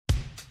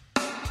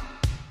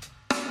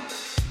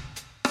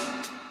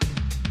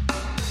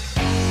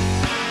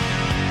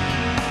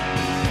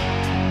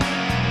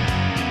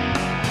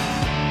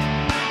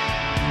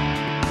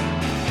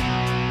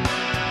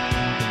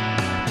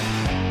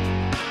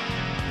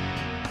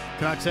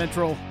Canuck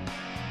Central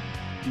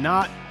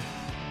not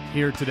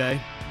here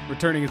today.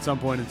 Returning at some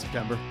point in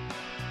September.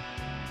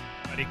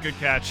 Buddy, good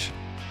catch.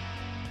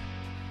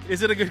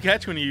 Is it a good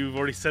catch when you've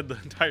already said the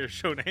entire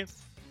show name?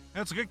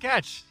 That's a good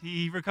catch.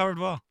 He recovered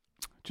well.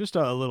 Just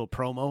a little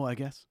promo, I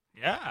guess.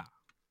 Yeah.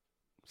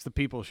 It's the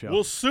People Show.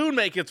 Will soon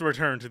make its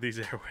return to these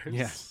airwaves.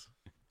 Yes.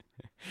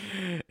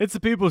 It's the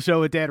People Show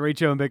with Dan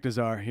Riccio and Vic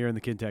Nazar here in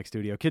the Kintech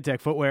studio. Kintech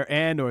Footwear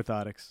and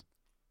Orthotics.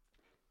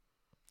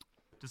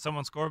 Did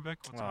someone score, Vic?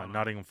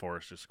 Nottingham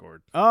Forest just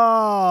scored.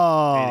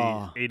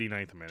 Oh.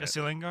 89th minute.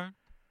 Jesse Lingard?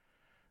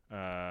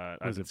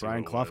 Was it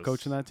Brian Clough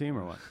coaching that team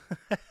or what?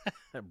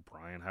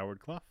 Brian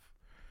Howard Clough.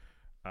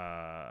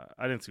 I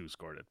didn't see who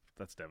scored it.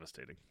 That's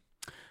devastating.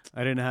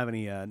 I didn't have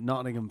any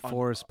Nottingham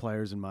Forest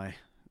players in my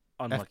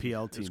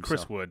FPL team. It's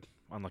Chris Wood.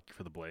 Unlucky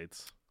for the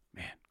Blades.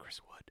 Man, Chris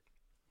Wood.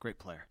 Great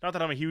player. Not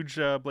that I'm a huge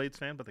Blades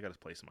fan, but they got his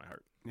place in my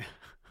heart.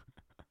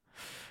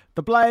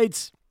 The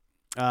Blades.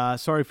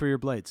 Sorry for your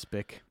Blades,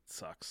 Bick. It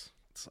sucks.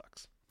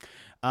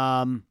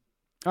 All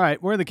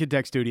right, we're in the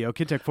Kintech studio.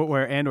 Kintech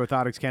Footwear and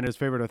Orthotics, Canada's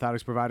favorite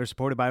orthotics provider,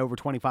 supported by over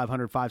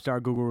 2,500 five-star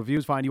Google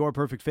reviews. Find your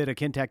perfect fit at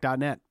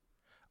kintech.net.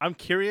 I'm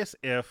curious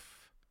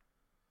if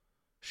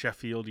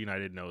Sheffield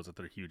United knows that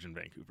they're huge in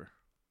Vancouver.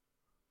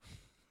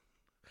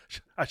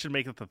 I should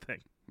make it the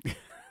thing.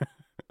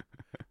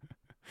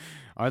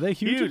 Are they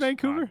huge in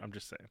Vancouver? I'm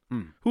just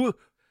saying.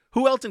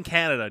 Who else in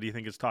Canada do you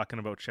think is talking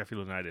about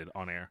Sheffield United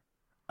on air?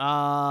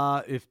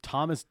 If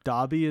Thomas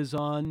Dobby is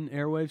on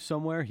airwaves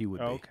somewhere, he would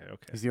be. Okay.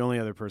 He's the only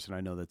other person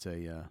I know that's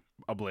a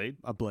Blade?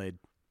 A Blade.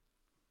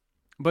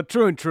 But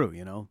true and true,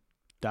 you know.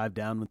 Dive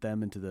down with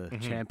them into the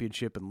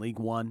championship in League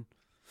One.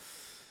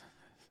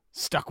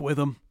 Stuck with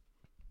them.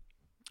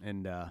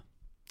 And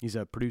he's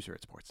a producer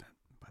at Sportsnet,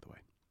 by the way.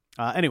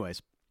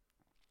 Anyways,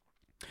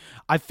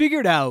 I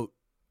figured out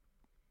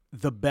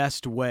the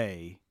best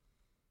way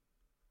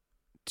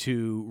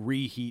to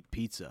reheat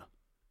pizza.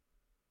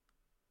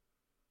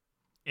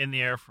 In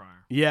the air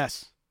fryer.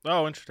 Yes.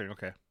 Oh, interesting.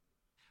 Okay.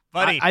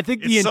 Buddy, I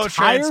think it's the so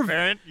entire,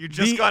 transparent. You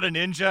just got a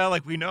Ninja,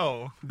 like we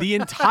know. The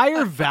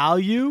entire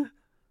value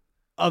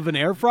of an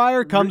air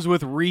fryer comes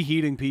with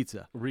reheating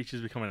pizza. Reach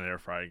is becoming an air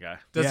fryer guy.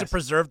 Does it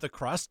preserve the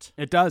crust?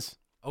 It does.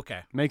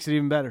 Okay. Makes it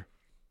even better.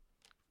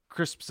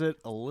 Crisps it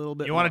a little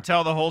bit You more. want to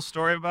tell the whole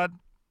story, bud?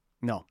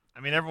 No. I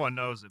mean, everyone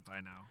knows it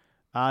by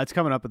now. It's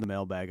coming up in the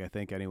mailbag, I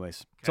think,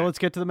 anyways. Okay. So let's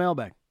get to the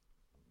mailbag.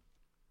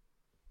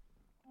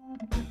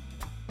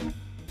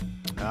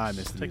 I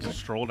missed the Take a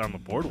music. stroll down the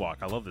boardwalk.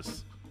 I love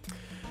this.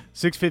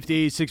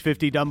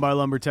 650 Dunbar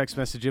Lumber text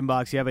message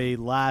inbox. You have a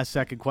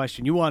last-second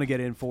question you want to get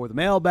in for the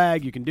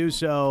mailbag, you can do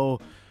so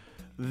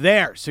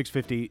there.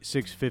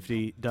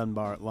 650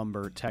 Dunbar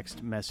Lumber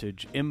text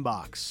message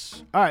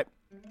inbox. All right.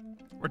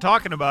 We're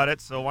talking about it,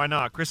 so why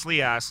not? Chris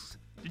Lee asks,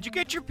 did you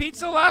get your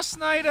pizza last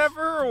night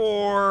ever,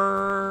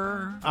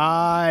 or?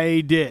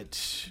 I did.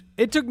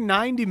 It took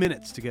 90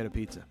 minutes to get a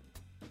pizza.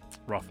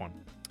 Rough one.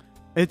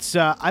 It's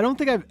I don't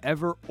think I've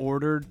ever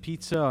ordered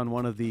pizza on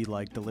one of the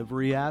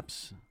delivery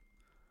apps.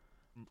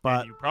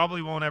 But and you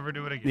probably won't ever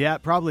do it again. Yeah,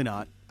 probably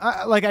not.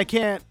 I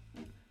can't.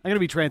 I'm going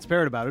to be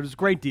transparent about it. It was a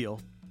great deal.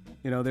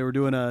 You know, they were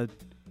doing a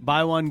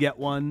buy one, get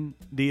one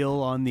deal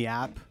on the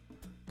app.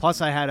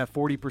 Plus, I had a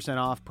 40%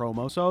 off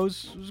promo, so it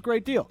was a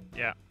great deal.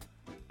 Yeah.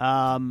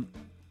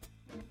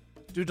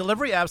 Do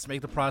delivery apps make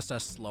the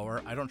process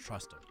slower? I don't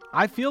trust it.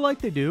 I feel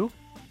like they do.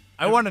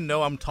 I want to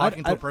know I'm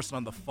talking to a person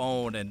on the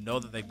phone and know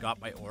that they've got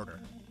my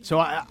order.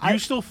 So you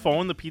still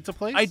phone the pizza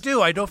place? I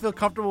do. I don't feel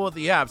comfortable with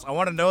the apps. I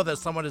want to know that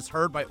someone has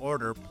heard my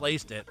order,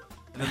 placed it,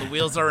 and then the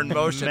wheels are in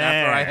motion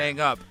after I hang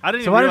up. I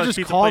didn't so even why don't realize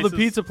just call the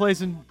pizza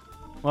place and,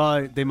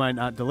 well, they might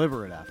not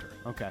deliver it after.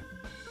 Okay.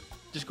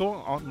 Just go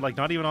on,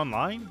 not even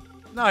online?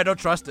 No, I don't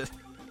trust it.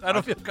 I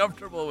don't feel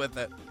comfortable with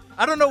it.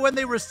 I don't know when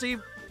they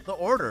receive the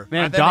order.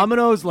 Man,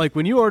 Domino's,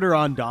 when you order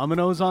on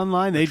Domino's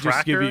online, they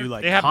just give you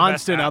they have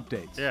constant the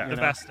best updates. Yeah, the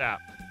best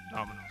app,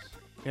 Domino's.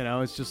 You know,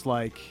 it's just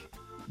like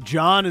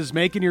John is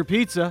making your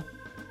pizza.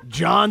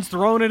 John's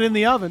throwing it in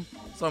the oven.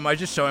 So am I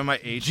just showing my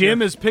age? Jim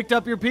here? has picked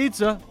up your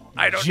pizza.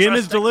 I don't Jim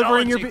trust is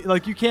delivering your technology.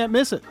 pizza. You can't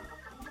miss it.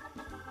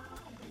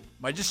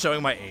 Am I just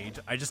showing my age?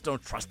 I just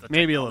don't trust the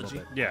Maybe technology. a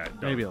little bit. Yeah.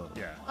 Maybe a little.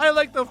 Yeah. I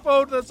like the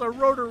phone that's a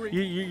rotary.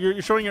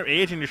 You're showing your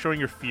age and you're showing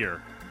your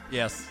fear.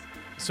 Yes.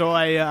 So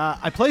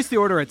I placed the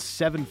order at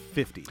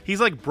 7:50.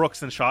 He's like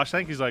Brooks in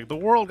Shawshank. He's like, the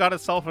world got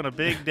itself in a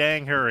big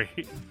dang hurry.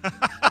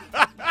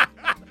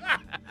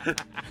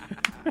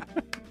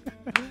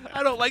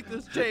 I don't like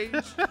this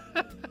change.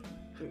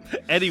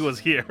 Eddie was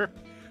here.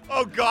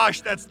 Oh, gosh,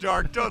 that's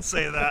dark. Don't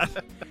say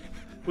that.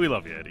 We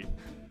love you, Eddie.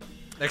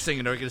 Next thing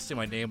you know, you're going to see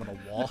my name on a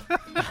wall.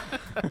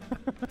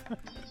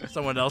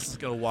 Someone else is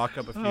going to walk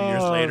up a few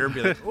years later and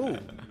be like, ooh,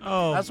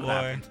 that's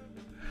what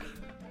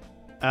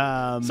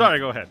happened. Sorry,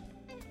 go ahead.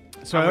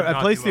 So I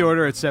placed the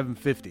order at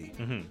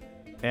 7:50.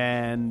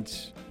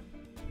 And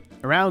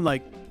around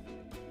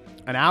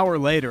an hour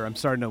later, I'm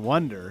starting to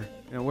wonder,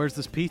 where's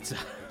this pizza?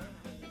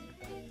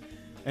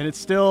 And it's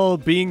still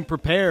being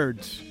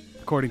prepared,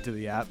 according to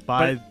the app,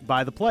 by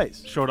the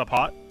place. Showed up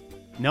hot?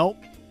 Nope.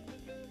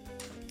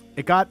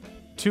 It got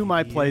to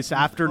my place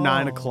after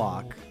 9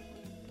 o'clock.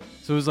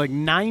 So it was like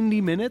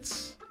 90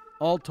 minutes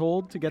all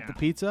told to get the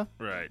pizza.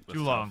 Right. That's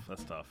Too long.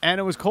 That's tough. And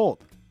it was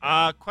cold.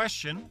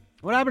 Question.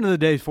 What happened to the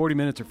days 40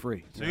 minutes are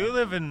free? So you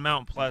live in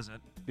Mount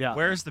Pleasant. Yeah.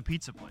 Where's the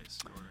pizza place?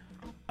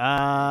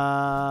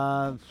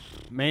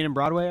 Main and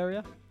Broadway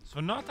area? So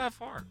not that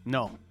far.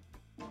 No.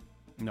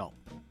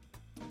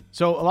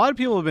 So a lot of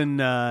people have been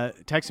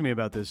texting me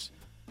about this.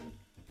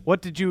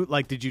 What did you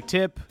like? Did you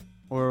tip,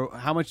 or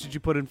how much did you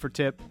put in for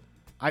tip?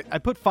 I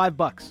put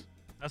 $5.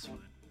 That's fine.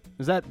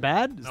 Is that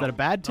bad? Is that a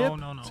bad tip?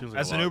 No. Seems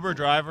like As a an lot. Uber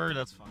driver,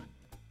 that's fine.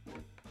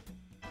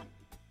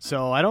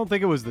 So I don't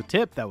think it was the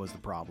tip that was the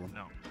problem.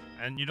 No.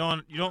 And you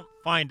don't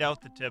find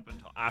out the tip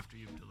until after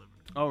you've delivered.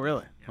 Oh,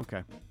 really? Yeah.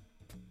 Okay.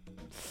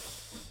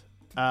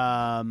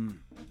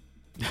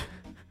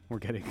 We're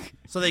getting.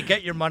 So they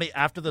get your money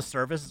after the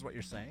service, is what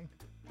you're saying?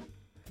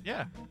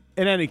 Yeah.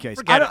 In any case,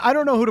 Forget I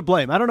don't know who to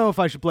blame. I don't know if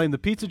I should blame the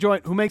pizza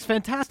joint, who makes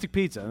fantastic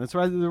pizza, and that's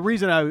why the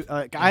reason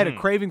I had a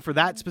craving for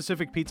that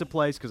specific pizza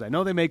place because I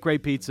know they make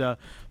great pizza,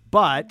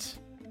 but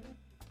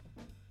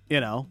it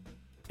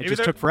Maybe just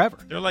they're- took forever.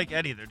 They're like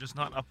Eddie. They're just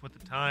not up with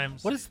the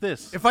times. What is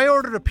this? If I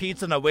ordered a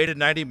pizza and I waited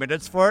 90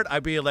 minutes for it,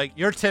 I'd be like,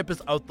 your tip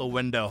is out the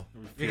window.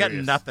 You're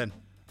getting Furious. nothing.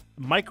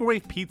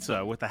 Microwave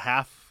pizza with a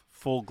half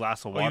full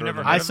glass of Oh, you water.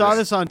 never in heard the I of middle. saw this?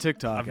 this on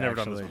TikTok. I've never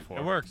done actually. this before.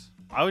 It works.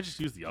 I would just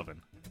use the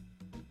oven.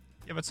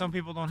 Yeah, but some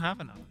people don't have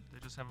an oven. They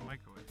just have a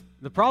microwave.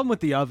 The problem with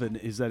the oven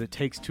is that it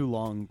takes too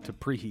long to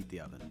preheat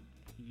the oven.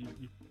 You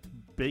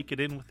bake it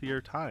in with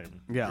your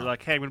time. Yeah. You're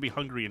like, hey, I'm going to be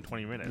hungry in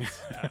 20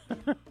 minutes.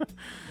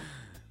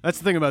 That's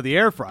the thing about the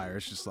air fryer.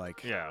 It's just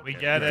like, Yeah. We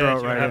okay. get it. Throw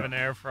it You right have in. an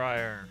air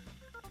fryer.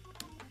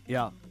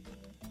 yeah.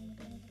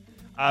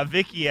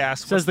 Vicky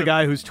asks, Says what's the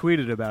guy who's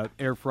tweeted about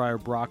air fryer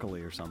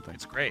broccoli or something.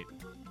 It's great.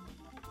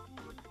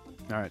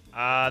 All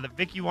right. The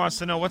Vicky wants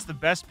to know what's the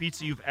best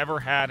pizza you've ever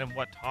had and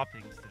what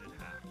toppings did it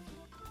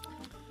have?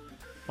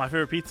 My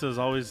favorite pizza is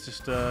always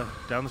just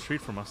down the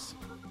street from us.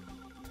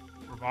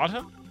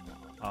 Rivata?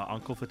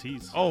 Uncle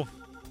Fatih's. Oh,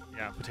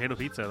 yeah. Potato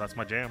pizza. That's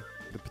my jam.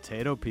 The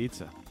potato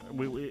pizza.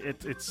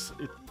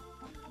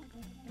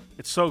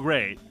 It's so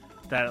great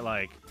that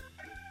like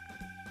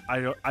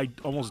I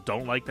almost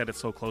don't like that it's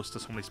so close to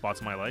so many spots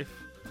in my life.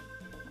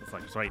 It's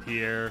like it's right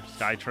here,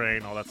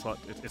 SkyTrain, all that stuff.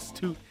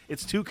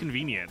 It's too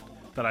convenient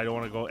that I don't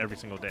want to go every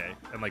single day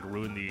and like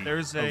ruin the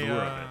There's allure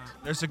of a it.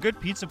 there's a good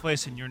pizza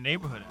place in your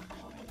neighborhood, actually.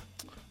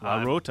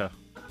 La Rota,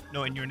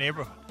 No, in your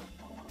neighborhood.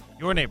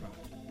 Your neighborhood.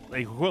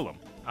 like Willem.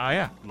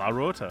 Yeah. La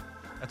Rota.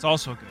 That's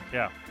also good.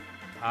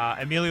 Yeah,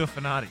 Emilio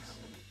Finati's.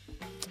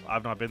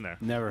 I've not been there.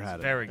 Never had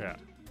it. Very good.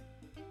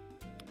 Yeah.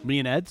 Me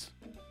and Ed's.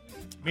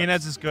 Me and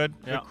Ed's is good.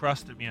 Yeah. Good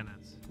crust at Me and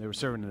Ed's. They were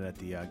serving it at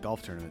the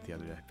golf tournament the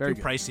other day. Very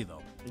Too good. pricey,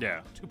 though.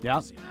 Yeah. Too Yeah.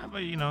 pricey. Yeah,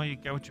 but you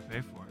get what you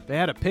pay for. They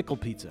had a pickle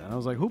pizza, and I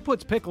was like, "Who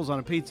puts pickles on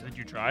a pizza?" Did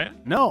you try it?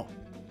 No.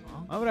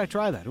 Well, Why would I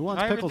try that? Who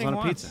wants try pickles on a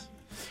everything pizza?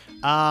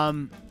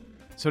 once.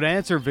 So to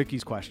answer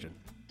Vicky's question,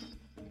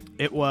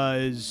 it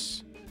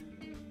was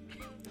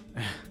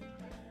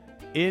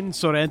in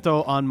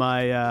Sorrento on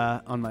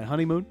my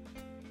honeymoon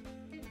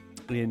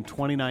in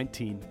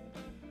 2019.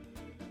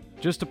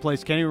 Just a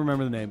place, can't even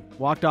remember the name.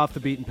 Walked off the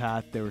beaten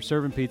path. They were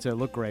serving pizza. It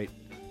looked great.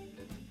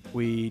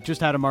 We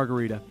just had a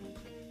margarita,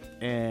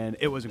 and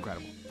it was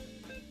incredible.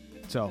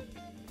 So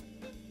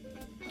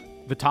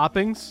the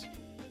toppings: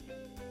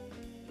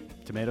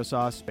 tomato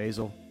sauce,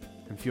 basil,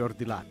 and fior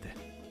di latte.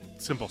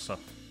 Simple stuff.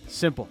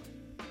 Simple.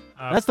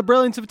 Uh, That's the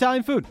brilliance of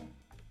Italian food.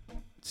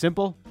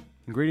 Simple.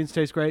 Ingredients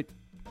taste great.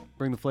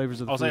 Bring the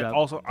flavors of the I'll food say out.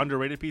 also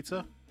underrated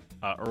pizza.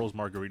 Earl's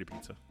Margarita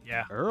Pizza.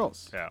 Yeah.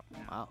 Earl's. Yeah.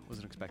 Wow.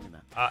 Wasn't expecting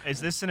that.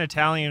 Is this an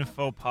Italian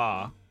faux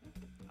pas?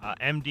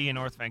 MD in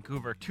North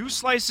Vancouver. 2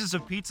 slices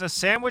of pizza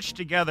sandwiched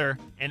together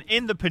and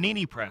in the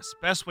panini press.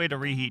 Best way to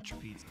reheat your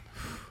pizza.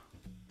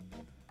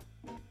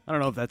 I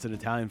don't know if that's an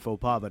Italian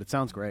faux pas, but it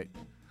sounds great.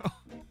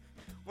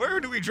 Where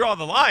do we draw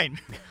the line?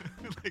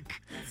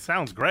 Like,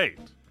 Sounds great.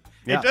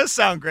 Yeah. It does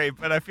sound great,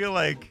 but I feel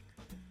like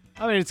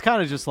I mean, it's kind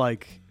of just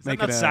like is that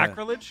making not a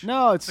sacrilege?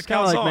 No, it's It's a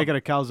kind of like calzone. making a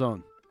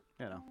calzone.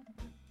 You know.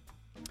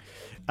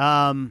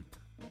 I've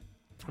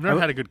never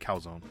I- had a good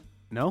calzone.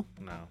 No.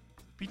 No.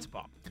 Pizza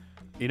pop.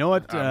 You know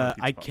what? I don't know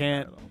I pizza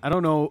can't. pop, I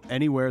don't know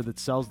anywhere that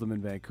sells them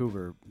in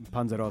Vancouver.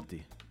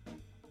 Panzerotti,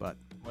 but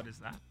What is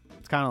that?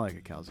 it's kind of like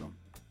a calzone.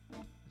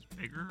 It's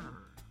bigger?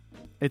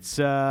 Or... It's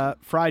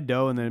fried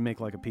dough, and then they make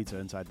like a pizza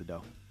inside the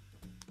dough.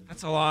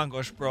 That's a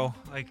longosh, bro.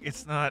 Like,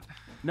 it's not.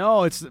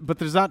 No, but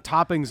there's not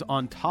toppings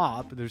on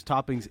top. There's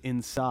toppings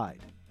inside.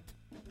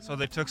 So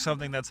they took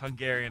something that's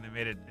Hungarian and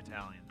made it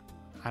Italian.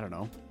 I don't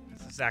know.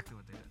 That's exactly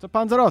what they did. It's a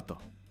panzerotto.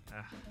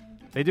 Ah.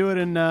 They do it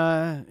in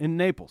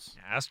Naples.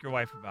 Yeah, ask your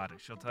wife about it.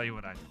 She'll tell you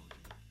what I told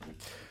you.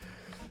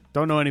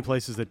 Don't know any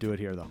places that do it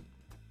here though.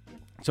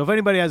 So if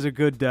anybody has a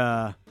good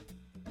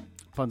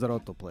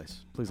panzerotto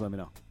place, please let me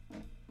know.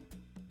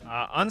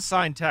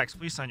 Unsigned text.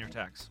 Please sign your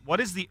text. What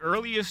is the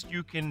earliest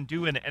you can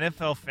do an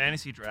NFL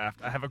fantasy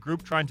draft? I have a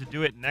group trying to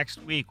do it next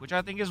week, which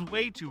I think is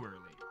way too early.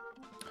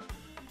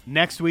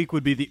 Next week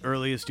would be the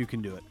earliest you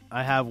can do it.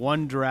 I have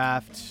one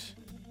draft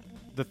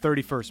the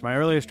 31st. My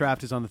earliest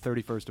draft is on the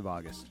 31st of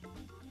August,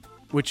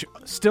 which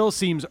still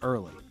seems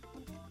early.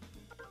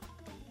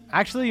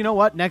 Actually, you know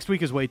what? Next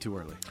week is way too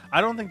early. I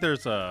don't think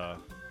there's a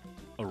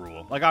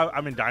rule. Like,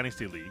 I'm in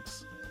Dynasty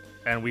Leagues,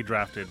 and we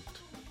drafted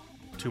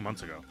 2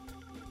 months ago.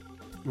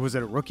 Was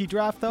it a rookie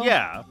draft, though?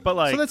 Yeah, but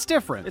like... So that's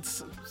different.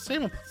 It's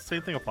same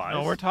thing applies.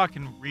 No, we're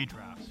talking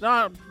redrafts.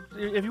 No,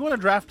 if you want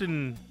to draft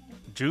in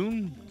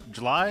June,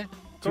 July,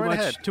 go right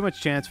ahead. Too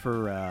much chance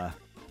for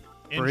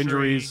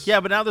injuries. Yeah,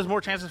 but now there's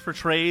more chances for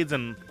trades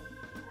and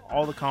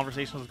all the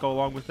conversations that go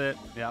along with it.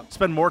 Yeah.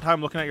 Spend more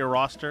time looking at your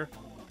roster.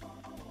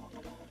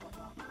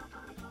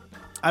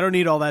 I don't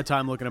need all that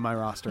time looking at my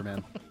roster,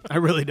 man. I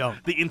really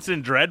don't. The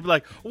instant dread, be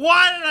like,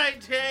 why did I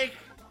take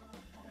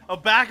a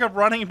backup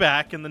running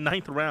back in the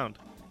 9th round?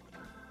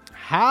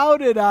 How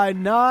did I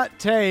not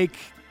take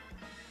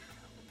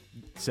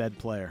said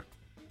player?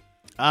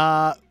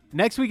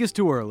 Next week is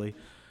too early.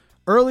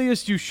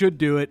 Earliest you should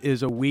do it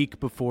is a week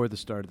before the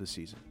start of the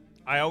season.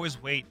 I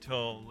always wait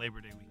till Labor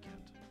Day weekend.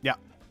 Yeah.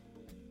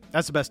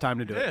 That's the best time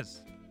to do it. It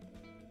is.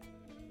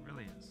 It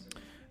really is.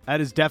 That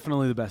is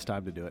definitely the best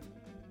time to do it.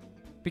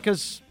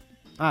 Because,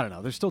 I don't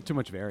know, there's still too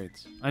much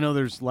variance. I know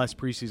there's less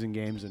preseason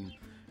games, and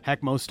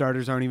heck, most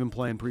starters aren't even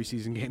playing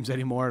preseason games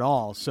anymore at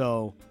all,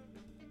 so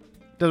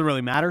it doesn't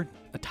really matter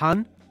a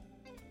ton,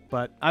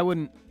 but I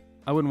wouldn't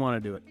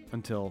want to do it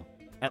until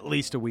at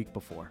least a week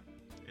before.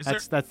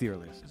 That's the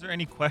earliest. Is there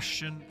any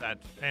question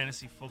that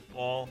fantasy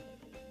football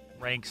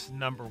ranks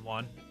number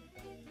 1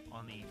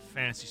 on the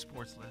fantasy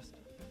sports list?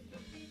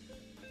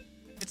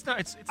 It's not.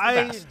 It's the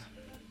best.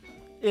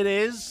 It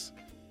is.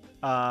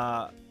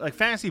 Like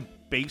fantasy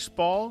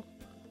baseball,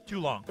 Too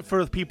long.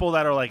 for the people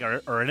that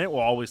are in it, will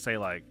always say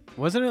like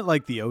Wasn't it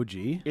like the OG?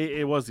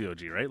 it was the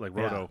OG, right? Like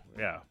Roto,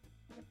 yeah.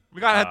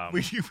 We got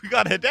we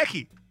got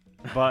Hideki.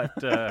 But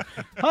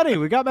Honey,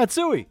 we got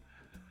Matsui.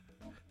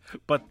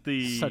 but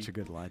the Such a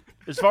good line.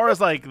 as far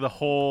as like the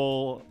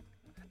whole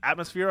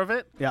atmosphere of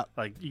it, Yeah,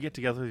 like you get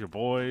together with your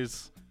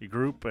boys, you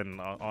group, and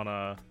on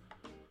a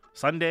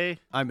Sunday,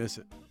 I miss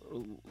it.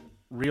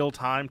 real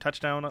time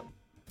touchdown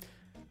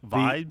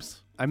vibes.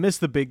 I miss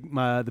the big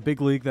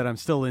league that I'm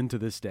still in to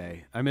this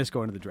day. I miss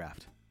going to the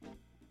draft.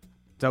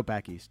 It's out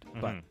back east,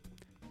 but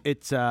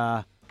it's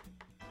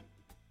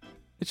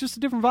just a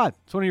different vibe.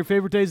 It's one of your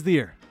favorite days of the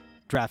year,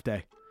 draft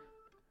day.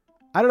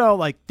 I don't know,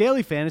 like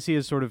daily fantasy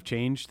has sort of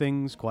changed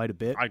things quite a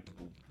bit. I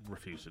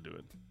refuse to do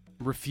it.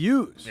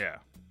 Refuse. Yeah,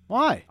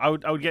 Why? I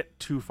would get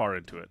too far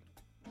into it.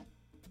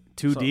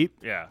 Too deep?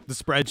 Yeah. The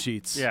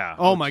spreadsheets. Yeah.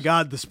 Oh my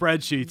God, the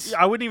spreadsheets.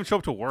 I wouldn't even show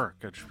up to work.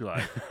 I'd just be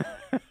like,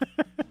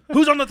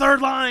 who's on the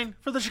third line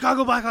for the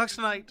Chicago Blackhawks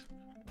tonight?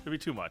 It'd be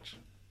too much.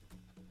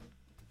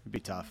 It'd be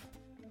tough.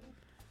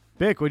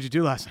 Bick, what'd you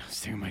do last night? I was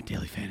thinking of my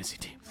daily fantasy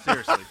team.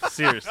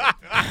 Seriously.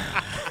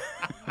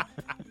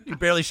 You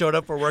barely showed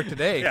up for work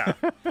today. Yeah.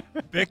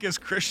 Bick is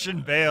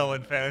Christian Bale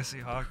in fantasy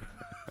hockey.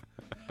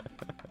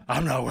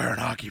 I'm not wearing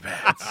hockey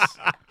pads.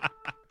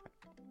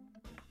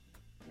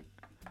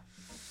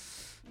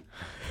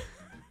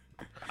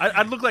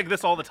 I'd look like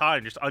this all the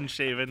time, just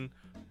unshaven,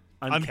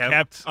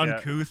 Unkept, Yeah.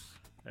 uncouth.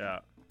 Yeah.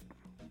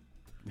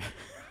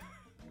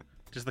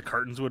 Just the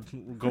curtains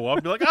would go up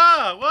and be like,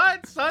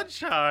 what?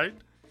 Sunshine.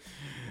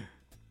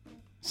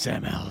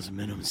 Sam Howell's a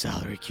minimum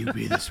salary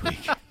QB this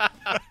week.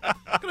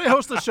 Can I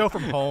host the show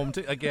from home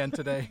again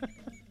today?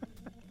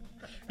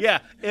 Yeah,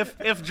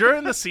 if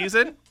during the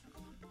season,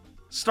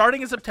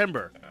 starting in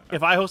September,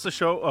 if I host a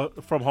show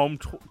from home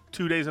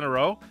 2 days in a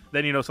row,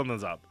 then you know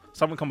something's up.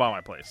 Someone come by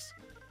my place.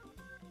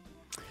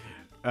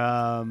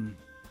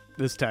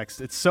 This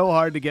text. It's so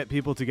hard to get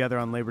people together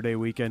on Labor Day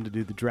weekend to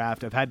do the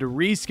draft. I've had to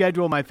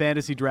reschedule my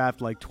fantasy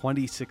draft like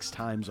 26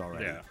 times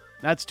already. Yeah.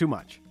 That's too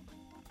much.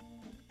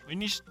 You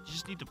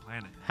just need to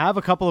plan it. Have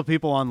a couple of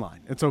people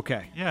online. It's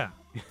okay. Yeah.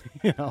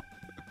 You know,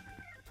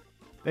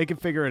 they can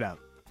figure it out.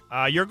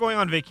 You're going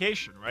on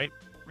vacation, right,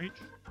 Reach?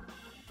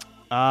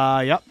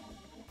 Yep.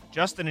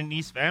 Justin in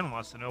East Van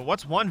wants to know,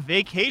 what's one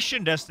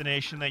vacation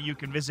destination that you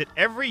can visit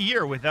every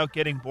year without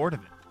getting bored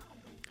of it?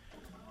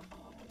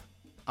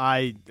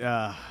 I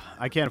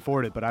can't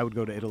afford it, but I would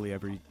go to Italy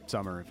every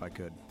summer if I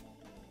could.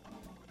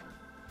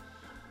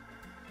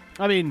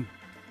 I mean,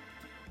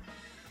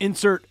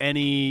 insert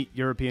any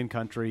European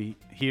country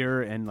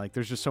here, and like,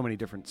 there's just so many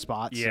different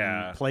spots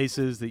and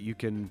places that you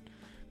can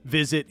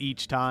visit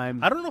each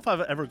time. I don't know if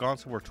I've ever gone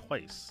somewhere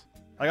twice.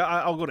 Like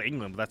I'll go to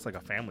England, but that's like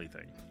a family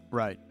thing.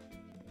 Right.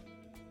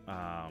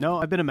 No,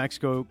 I've been to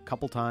Mexico a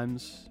couple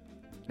times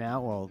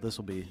now. Well, this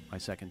will be my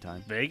second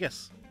time.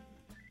 Vegas.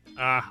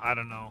 I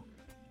don't know.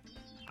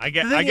 I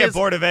get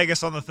bored of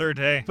Vegas on the third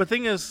day. But the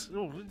thing is,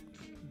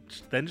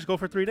 then just go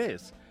for 3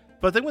 days.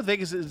 But the thing with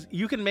Vegas is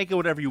you can make it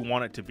whatever you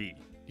want it to be.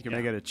 You can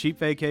make it a cheap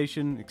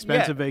vacation,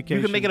 expensive vacation.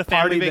 You can make it a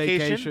family party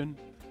vacation.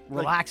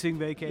 relaxing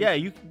vacation.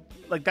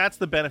 Yeah, that's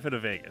the benefit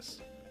of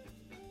Vegas.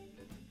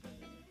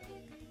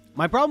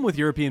 My problem with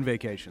European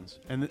vacations,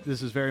 and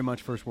this is very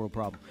much first world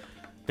problem,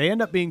 they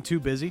end up being too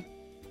busy.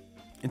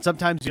 And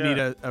sometimes you need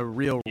a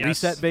real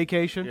reset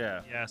vacation.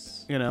 Yeah.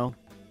 Yes. You know,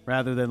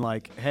 rather than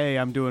like, hey,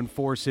 I'm doing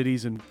 4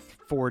 cities in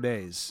 4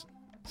 days.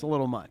 It's a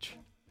little much.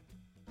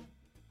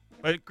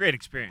 But great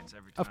experience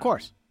every time. Of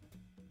course.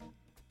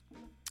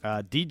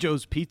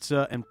 Dijo's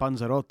Pizza and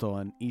Panzerotto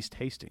on East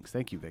Hastings.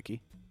 Thank you,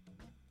 Vicky.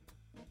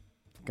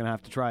 Gonna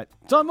have to try it.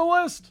 It's on the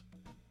list.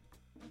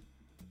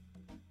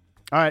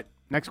 All right,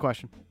 next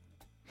question.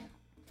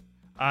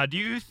 Do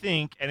you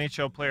think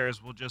NHL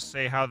players will just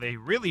say how they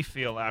really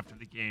feel after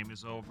the game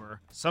is over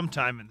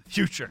sometime in the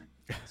future?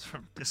 It's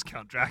from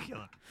Discount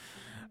Dracula.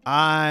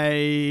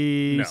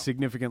 I No.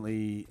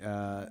 significantly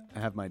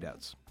have my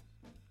doubts.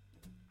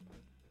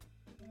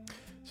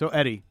 So,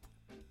 Eddie,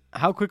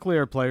 how quickly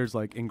are players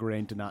like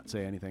ingrained to not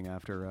say anything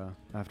after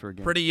a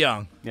game? Pretty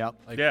young. Yep.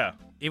 Like, Yeah.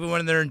 Even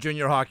when they're in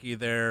junior hockey,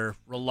 they're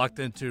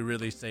reluctant to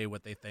really say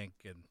what they think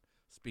and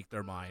speak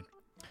their mind.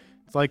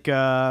 It's like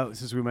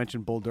since we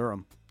mentioned Bull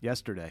Durham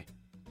yesterday,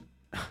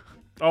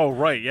 Oh,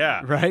 right,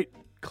 yeah. right?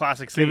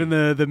 Classic scene. Given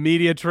the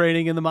media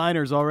training in the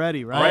minors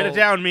already, right? Write it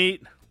down,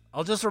 meat.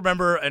 I'll just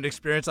remember an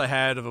experience I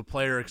had of a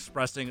player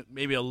expressing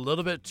maybe a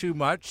little bit too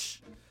much,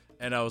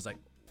 and I was like,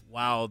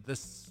 wow,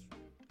 this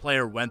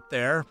player went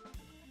there.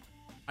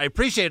 I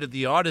appreciated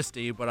the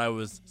honesty, but I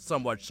was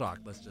somewhat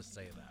shocked, let's just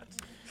say that.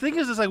 The thing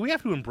is, like, we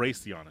have to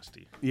embrace the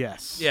honesty.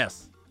 Yes.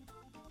 Yes.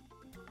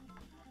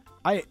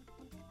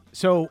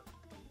 So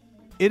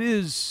it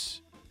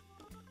is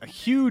a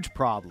huge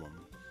problem.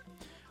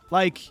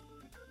 Like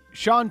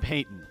Sean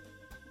Payton,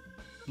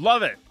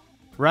 Love it.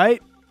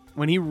 right?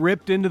 When he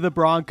ripped into the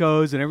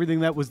Broncos and everything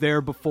that was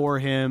there before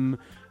him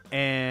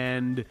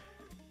and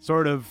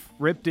sort of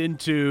ripped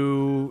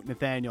into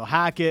Nathaniel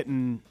Hackett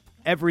and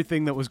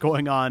everything that was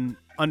going on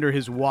under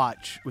his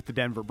watch with the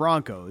Denver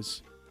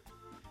Broncos.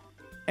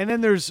 And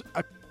then there's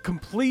a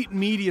complete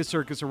media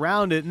circus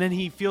around it, and then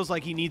he feels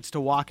like he needs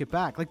to walk it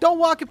back. Like, don't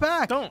walk it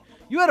back. Don't.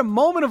 You had a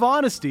moment of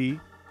honesty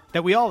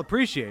that we all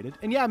appreciated.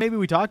 And yeah, maybe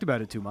we talked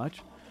about it too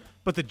much.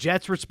 But the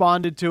Jets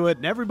responded to it,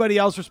 and everybody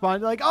else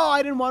responded like, oh,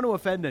 I didn't want to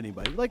offend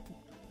anybody. Like,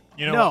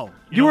 You know no. what?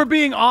 You were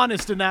being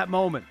honest in that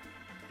moment.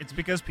 It's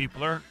because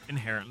people are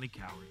inherently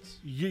cowards.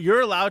 You're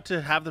allowed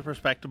to have the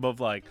perspective of,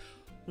 like,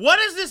 what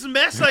is this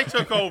mess I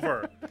took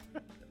over?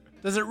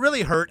 Does it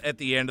really hurt at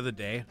the end of the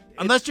day?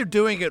 Unless you're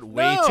doing it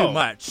way No. too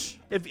much.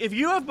 If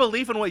you have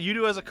belief in what you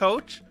do as a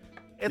coach,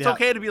 it's Yeah.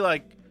 okay to be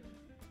like,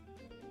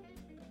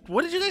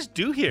 what did you guys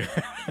do here?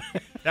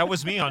 That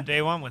was me on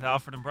day one with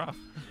Alfred and Bruff.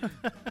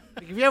 Like,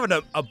 if you have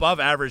an above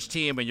average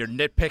team and you're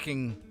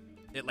nitpicking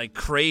it like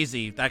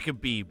crazy, that could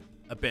be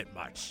a bit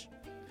much.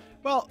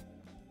 Well,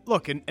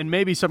 look, and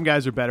maybe some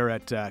guys are better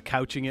at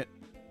couching it.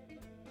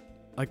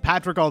 Like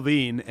Patrick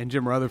Alvin and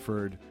Jim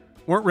Rutherford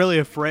weren't really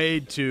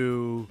afraid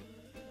to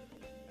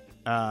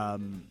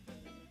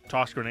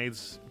Toss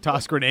grenades.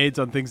 toss grenades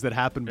on things that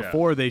happened Yeah.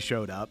 before they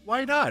showed up.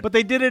 Why not? But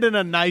they did it in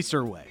a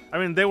nicer way. I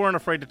mean, they weren't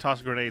afraid to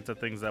toss grenades at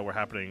things that were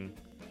happening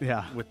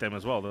Yeah. with them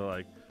as well. They're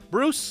like,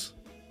 Bruce,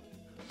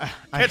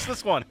 catch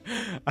this one.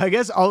 I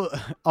guess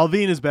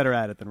Alvin is better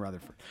at it than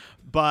Rutherford.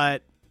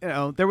 But, you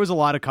know, there was a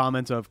lot of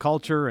comments of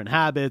culture and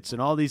habits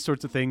and all these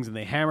sorts of things, and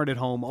they hammered it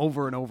home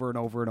over and over and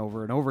over and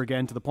over and over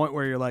again to the point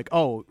where you're like,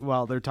 oh,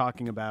 well, they're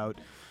talking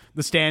about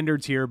the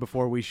standards here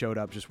before we showed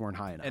up just weren't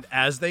high enough. and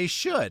as they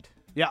should.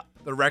 Yeah.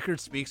 The record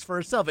speaks for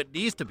itself. It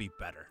needs to be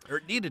better. Or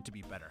it needed to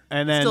be better.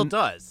 And it then- still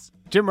does.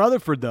 Jim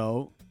Rutherford,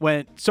 though,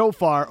 went so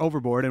far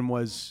overboard and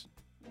was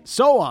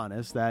so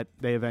honest that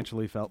they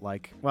eventually felt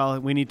like, well,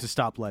 we need to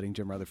stop letting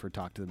Jim Rutherford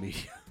talk to the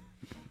media.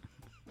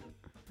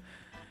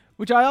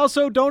 Which I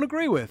also don't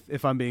agree with,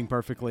 if I'm being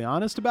perfectly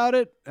honest about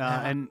it.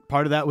 And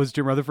part of that was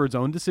Jim Rutherford's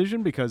own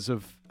decision because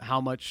of how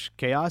much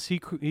chaos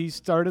he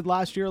started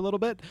last year a little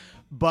bit.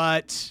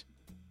 But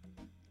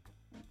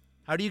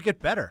How do you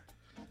get better?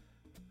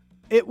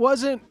 it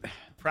wasn't...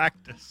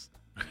 Practice.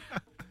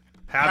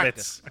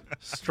 Habits,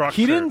 structure.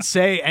 He didn't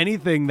say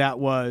anything that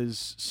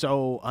was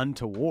so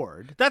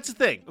untoward. That's the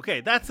thing. Okay,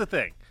 that's the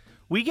thing.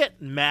 We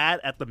get mad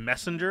at the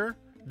messenger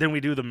than we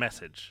do the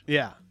message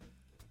Yeah.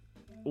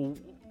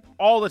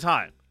 all the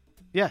time.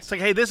 Yes. It's like,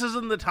 hey, this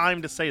isn't the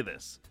time to say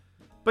this.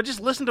 But just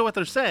listen to what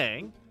they're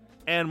saying,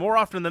 and more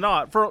often than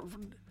not, for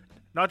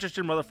not just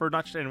Jim Rutherford,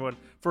 not just anyone,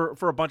 for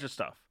a bunch of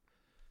stuff.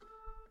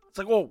 It's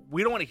like, well,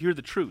 we don't want to hear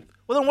the truth.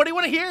 Well, then what do you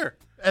want to hear?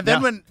 And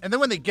then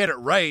when they get it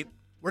right,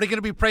 what are they going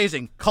to be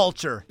praising?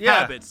 Culture,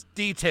 Yeah. habits,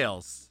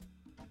 details.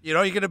 You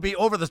know, you're going to be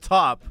over the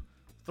top,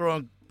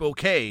 throwing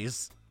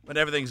bouquets when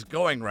everything's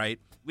going right.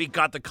 We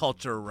got the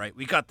culture right.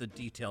 We got the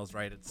details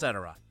right,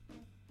 etc.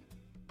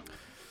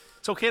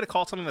 It's okay to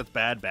call something that's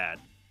bad.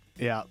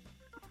 Yeah.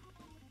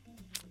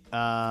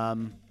 I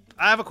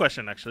have a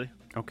question, actually.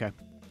 Okay.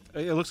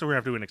 It looks like we're going to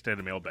have to do an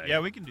extended mailbag. Yeah,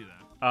 we can do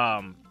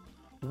that.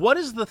 What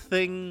is the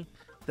thing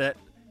that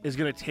is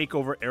going to take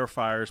over air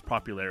fryers'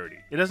 popularity?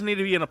 It doesn't need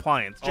to be an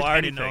appliance. Oh, Just I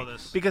already anything. know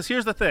this. Because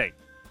here's the thing.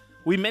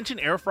 We mention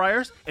air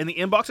fryers, and the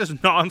inbox is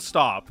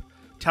nonstop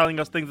telling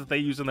us things that they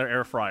use in their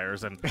air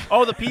fryers. And,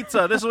 oh, the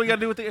pizza, this is what we got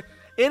to do with the...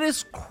 It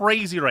is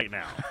crazy right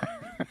now.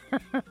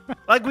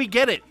 Like, we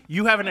get it.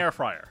 You have an air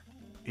fryer.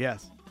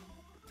 Yes.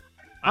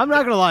 I'm not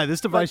going to lie.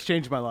 This device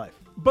changed my life.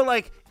 But,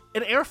 like,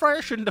 an air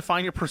fryer shouldn't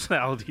define your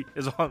personality,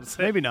 is all I'm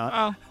saying. Maybe not.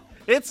 Well,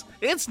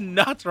 It's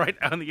nuts right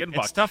now in the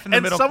inbox. It's tough in the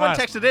and middle someone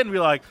class. texted in and be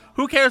like,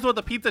 "Who cares what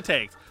the pizza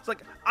takes?" It's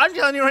like, I'm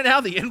telling you right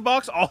now, the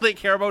inbox, all they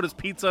care about is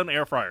pizza and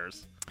air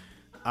fryers.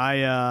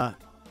 I'm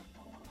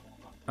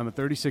a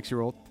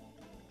 36-year-old.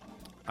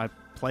 I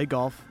play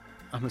golf.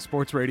 I'm a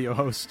sports radio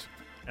host,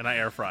 And I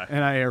air fry.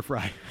 and I air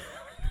fry.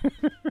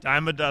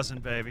 Dime a dozen,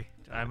 baby.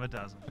 Dime a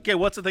dozen. Okay,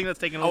 what's the thing that's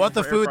taking I over want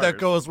the for air food that fryers?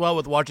 goes well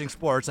with watching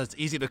sports. That's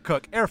easy to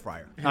cook. Air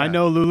fryer. I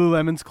know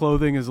Lululemon's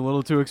clothing is a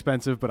little too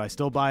expensive, but I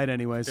still buy it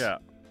anyways. Yeah.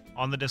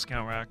 On the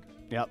discount rack.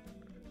 Yep.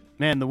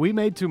 Man, the We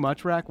Made Too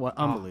Much rack, what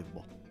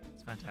unbelievable.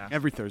 It's fantastic.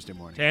 Every Thursday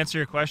morning. To answer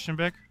your question,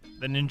 Vic,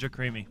 the Ninja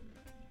Creamy.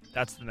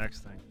 That's the next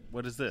thing.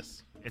 What is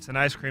this? It's an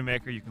ice cream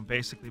maker. You can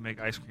basically make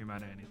ice cream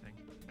out of anything.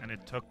 And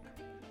it took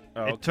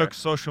Oh, took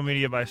social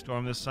media by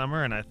storm this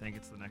summer, and I think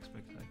it's the next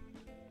big thing.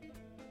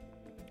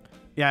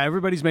 Yeah,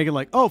 everybody's making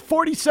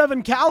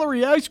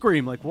 47-calorie ice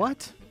cream. Like,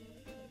 what?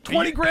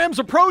 20 grams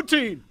of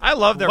protein. I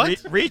love that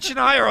What? Reach and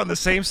I are on the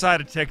same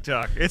side of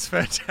TikTok. It's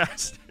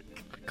fantastic.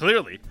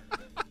 Clearly.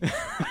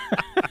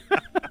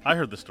 I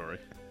heard the story.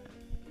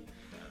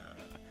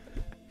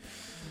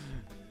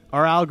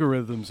 Our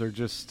algorithms are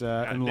just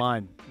in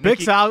line.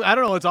 Nikki- I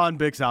don't know what's on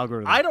Bix's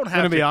algorithm. I don't have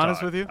Gonna be TikTok.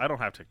 honest with you. I don't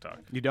have TikTok.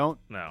 You don't?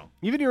 No.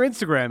 Even your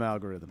Instagram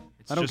algorithm.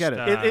 It's I don't just,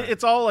 get it.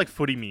 It's all like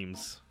footy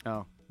memes.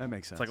 Oh, that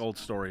makes sense. It's like old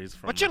stories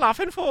from. What you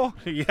laughing for?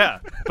 Yeah,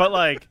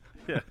 but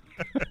yeah.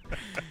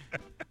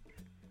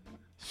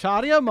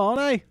 Shadia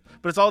Mane.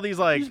 But it's all these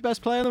He's the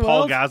best player in the Paul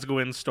world.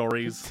 Gascoigne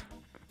stories.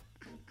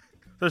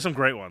 There's some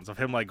great ones of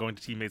him going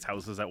to teammates'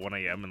 houses at 1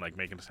 a.m. and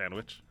making a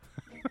sandwich.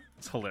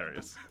 It's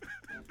hilarious.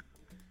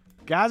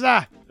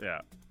 Gaza.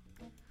 Yeah.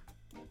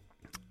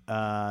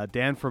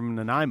 Dan from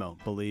Nanaimo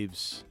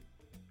believes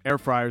air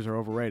fryers are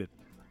overrated.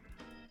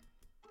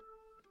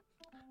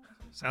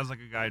 Sounds like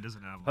a guy who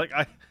doesn't have one.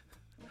 Like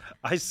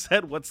I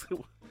said,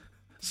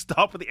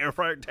 stop with the air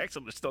fryer text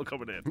and they're still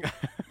coming in.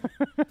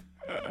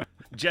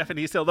 Jeff and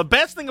Easthill. The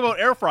best thing about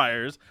air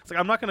fryers, it's like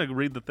I'm not going to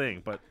read the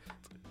thing, but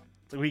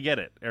it's like we get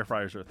it. Air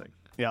fryers are a thing.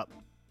 Yep.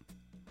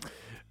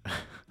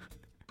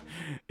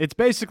 It's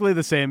basically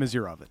the same as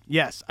your oven.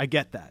 Yes, I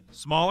get that.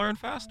 Smaller and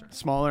faster.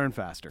 Smaller and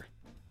faster.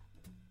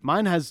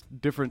 Mine has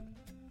different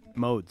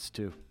modes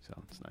too, so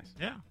it's nice.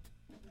 Yeah.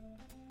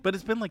 But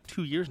it's been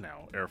 2 years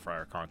now, air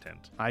fryer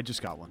content. I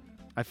just got one.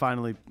 I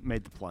finally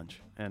made the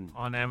plunge, and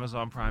On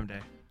Amazon Prime Day.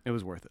 it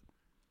was worth it.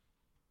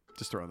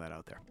 Just throwing that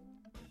out there.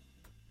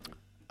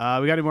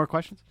 We got any more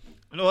questions?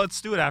 No, let's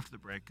do it after the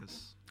break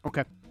because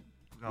Okay.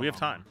 We have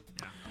time.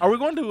 Yeah. Are we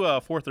going to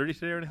 4:30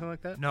 today or anything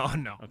like that? No.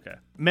 Okay.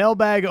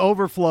 Mailbag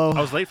overflow. I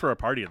was late for a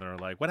party and they were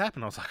like, "What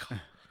happened?" I was like,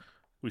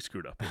 "We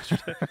screwed up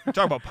yesterday."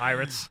 Talk about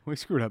pirates. We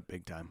screwed up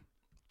big time.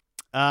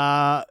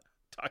 Talking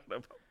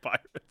about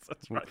pirates.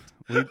 That's right.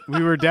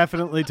 We were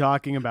definitely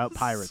talking about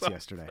pirates So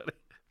yesterday. funny.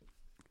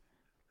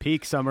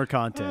 Peak summer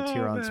content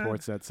here on man.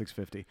 Sportsnet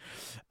 650.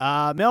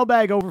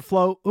 Mailbag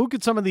overflow. Who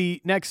could some of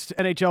the next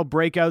NHL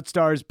breakout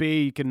stars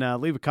be? You can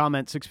leave a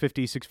comment,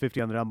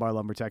 650 on the Dunbar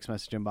Lumber text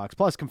message inbox,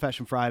 plus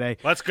Confession Friday.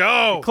 Let's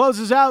go.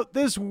 Closes out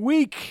this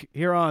week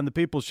here on The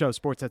People's Show,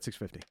 Sportsnet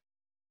 650.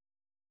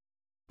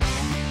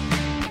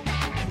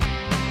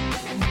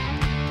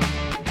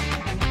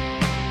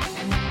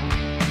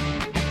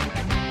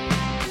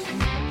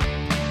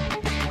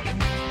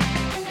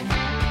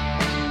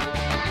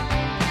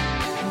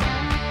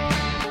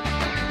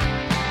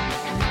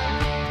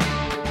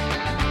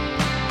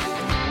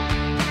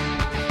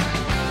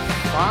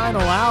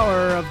 Final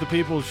hour of the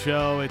People's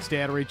Show. It's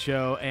Dan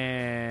Riccio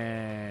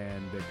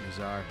and Vic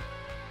Nazar.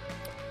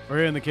 We're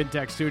here in the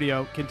Kintec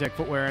studio. Kintec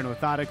Footwear and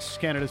Orthotics,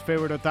 Canada's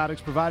favorite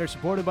orthotics provider,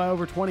 supported by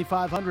over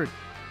 2,500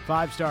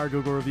 5-star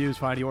Google reviews.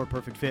 Find your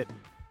perfect fit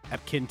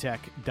at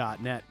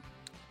kintec.net.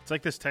 It's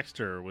like this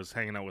texter was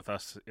hanging out with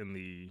us in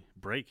the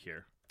break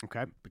here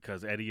Okay.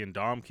 because Eddie and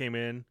Dom came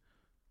in.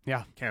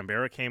 Yeah.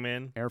 Canberra came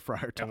in. Air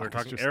fryer talk And we're is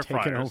talking just air taking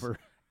fryers. over.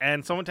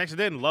 And someone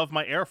texted in, "Love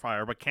my air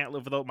fryer, but can't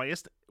live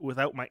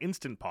without my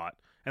Instant Pot."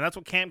 And that's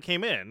what Cam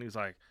came in. He's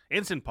like,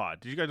 "Instant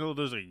Pot. Did you guys know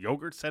there's a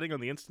yogurt setting on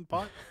the Instant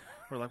Pot?"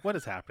 We're like, "What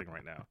is happening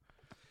right now?"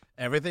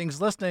 Everything's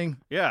listening.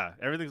 Yeah,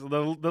 everything's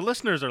the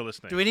listeners are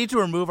listening. Do we need to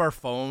remove our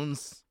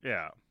phones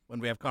Yeah,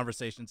 when we have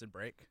conversations in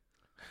break?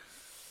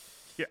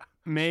 yeah.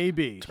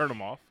 Maybe. Turn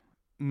them off.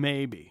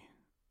 Maybe.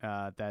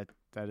 That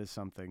is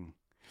something.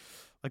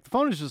 Like, the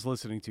phone is just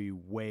listening to you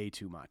way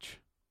too much.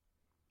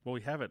 Well,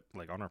 we have it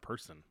on our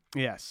person,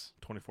 Yes.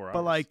 24 hours.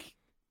 But,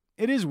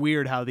 it is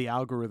weird how the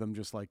algorithm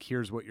just,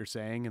 hears what you're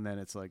saying, and then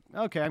it's like,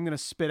 okay, I'm going to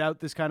spit out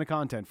this kind of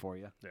content for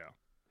you. yeah,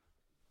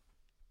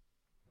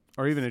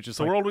 Or even it just, it's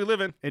the world we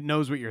live in. it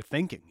knows what you're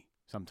thinking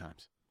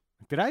sometimes.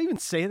 Did I even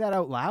say that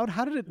out loud?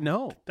 How did it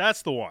know?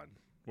 That's the one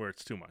where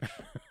it's too much.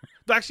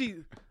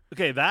 Actually,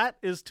 okay, that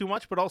is too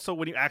much. But also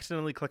when you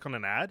accidentally click on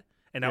an ad,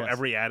 and now Yes.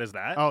 every ad is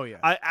that. Oh, yeah.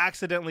 I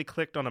accidentally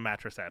clicked on a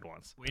mattress ad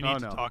once, We need to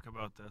no. talk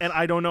about this. and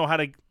I don't know how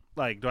to do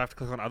I have to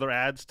click on other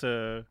ads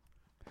to?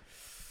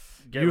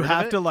 Get You rid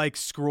have of it? to,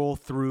 scroll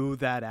through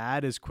that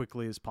ad as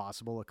quickly as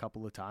possible a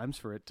couple of times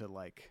for it to,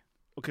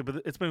 Okay,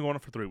 but it's been going on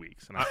for 3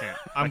 weeks, and I can't.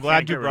 I'm I glad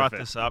can't you get rid brought of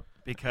it. this up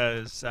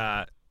because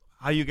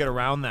how you get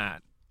around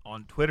that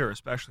on Twitter,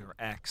 especially, or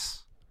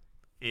X,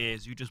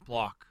 is you just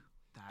block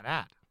that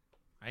ad,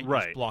 right? You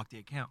Right. just block the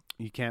account.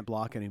 You can't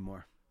block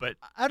anymore. But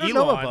I don't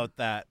know about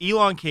that.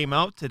 Elon came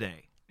out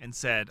today and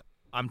said,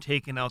 I'm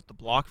taking out the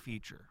block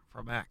feature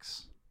from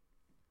X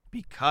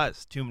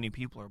because too many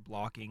people are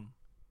blocking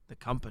the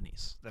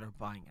companies that are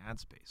buying ad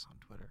space on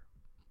Twitter.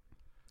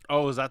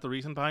 Oh, is that the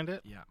reason behind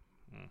it? Yeah.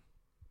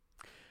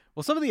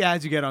 Well, some of the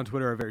ads you get on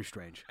Twitter are very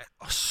strange.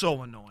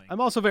 So annoying.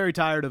 I'm also very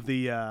tired of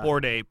the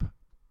Bored Ape.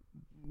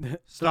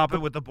 Stop it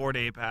with the Bored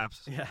Ape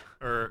apps. Yeah.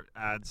 Or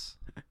ads.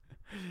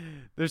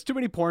 There's too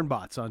many porn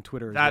bots on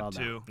Twitter as That well now.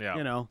 too. Yeah.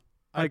 You know,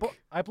 I like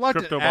blocked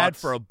an Crypto ad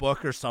bots. for a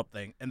book or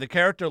something, and the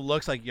character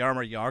looks like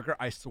Yarmer Yager,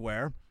 I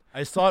swear.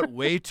 I saw it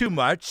way too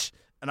much,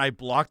 and I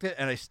blocked it,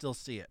 and I still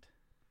see it.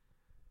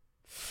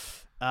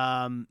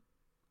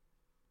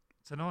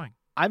 It's annoying.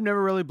 I've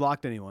never really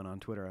blocked anyone on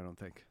Twitter, I don't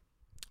think.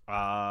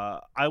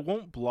 I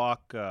won't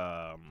block.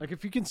 Like,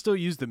 if you can still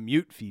use the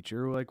mute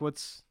feature, like,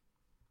 what's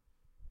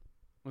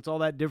all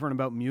that different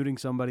about muting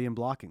somebody and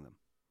blocking them?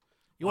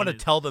 You want to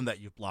tell them that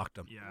you've blocked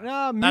them. Yeah.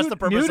 No, mute, That's the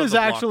purpose mute of is the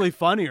block. actually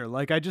funnier.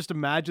 Like, I just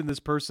imagine this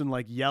person,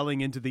 like,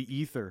 yelling into the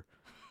ether.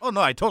 Oh, no,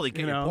 I totally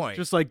get You your know, point.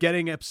 just, like,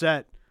 getting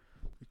upset.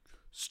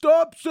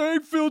 Stop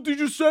saying Phil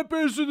Giuseppe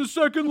is in the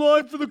second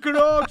line for the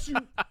Canucks.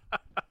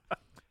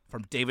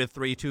 From David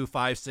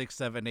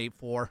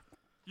 3256784.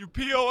 You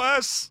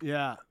POS.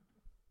 Yeah.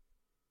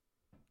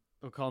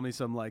 They'll call me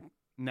some, like,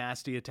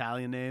 nasty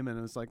Italian name,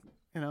 and it's like,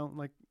 you know,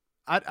 like,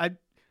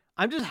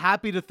 I'm just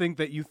happy to think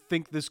that you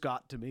think this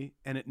got to me,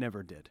 and it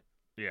never did.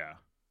 Yeah.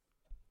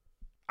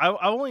 I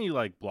only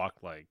like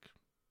blocked like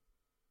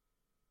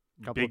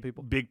Couple of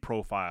people? big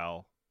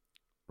profile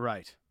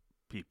Right.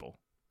 people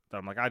that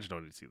I'm like, I just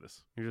don't need to see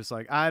this. You're just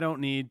like, I don't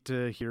need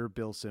to hear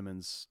Bill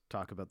Simmons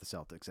talk about the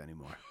Celtics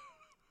anymore.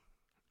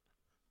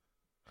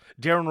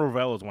 Darren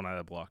Rovell is one I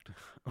blocked.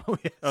 Oh,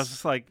 yes. I was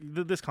just like,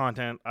 this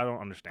content, I don't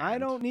understand. I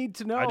don't need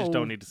to know. I just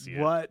don't need to see it.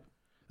 what.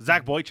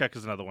 Zach Boychuk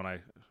is another one I.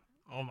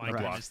 Oh my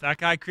Right. goodness. That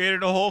guy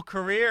created a whole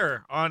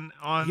career on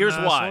Here's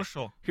why.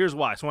 social. Here's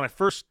why. So when I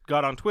first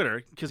got on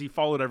Twitter, because he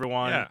followed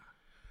everyone, Yeah. and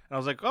I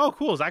was like, oh,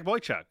 cool, Zach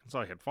Boychuk. So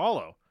I hit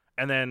follow.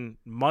 And then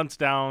months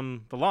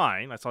down the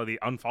line, I saw he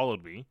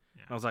unfollowed me.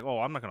 Yeah. And I was like, oh,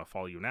 I'm not going to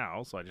follow you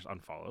now. So I just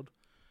unfollowed.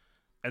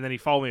 And then he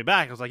followed me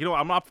back. I was like, you know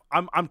what?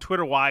 I'm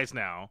Twitter wise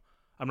now.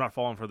 I'm not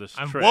falling for this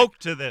I'm trick. woke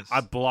to this.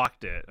 I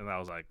blocked it. And I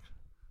was like,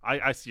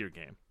 I see your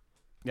game.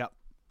 Yep.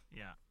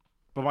 Yeah.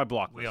 But my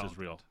block We list all is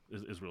real.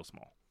 Is real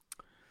small.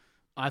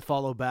 I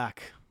follow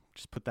back.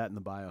 Just put that in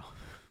the bio.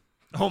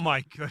 Oh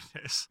my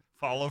goodness.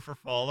 Follow for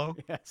follow.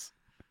 Yes.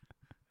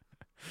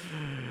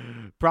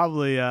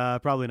 Probably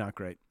not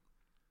great.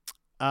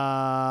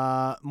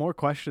 More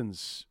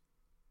questions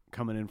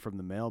coming in from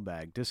the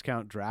mailbag.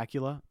 Discount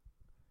Dracula.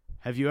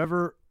 Have you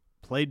ever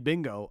played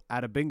bingo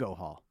at a bingo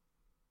hall?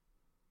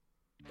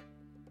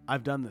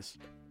 I've done this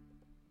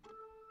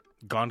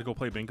Gone to go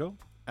play bingo?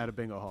 at a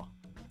bingo hall.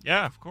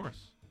 Yeah, of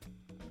course.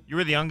 You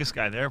were the youngest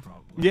guy there,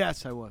 probably.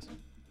 Yes, I was.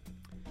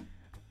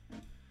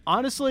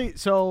 Honestly,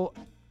 so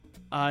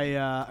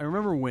I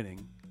remember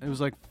winning. It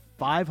was like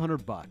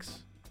 $500. So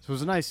it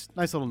was a nice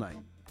little night.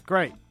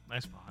 Great.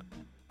 Nice spot.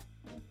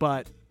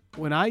 But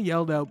when I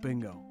yelled out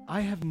bingo,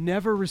 I have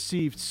never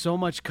received so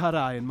much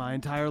cut-eye in my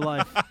entire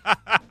life.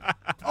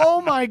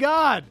 Oh, my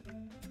God.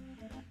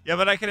 Yeah,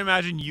 but I can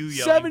imagine you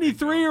yelling.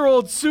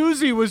 73-year-old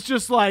Susie was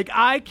just like,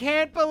 I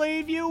can't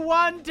believe you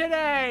won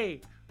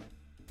today.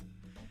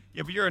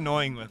 Yeah, but you're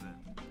annoying with it.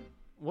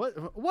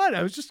 What?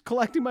 I was just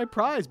collecting my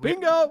prize.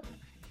 Bingo.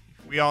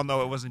 We all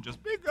know it wasn't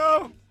just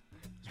bingo.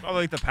 It's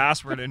probably like the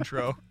password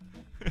intro.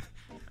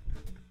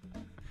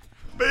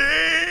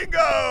 Bingo!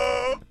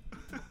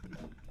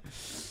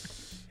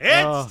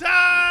 Oh.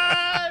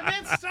 time!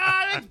 It's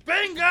time! It's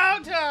bingo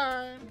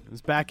time! It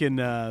was back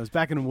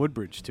in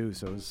Woodbridge too,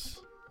 so it was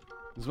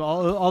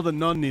all the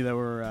nonni that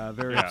were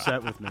very Yeah.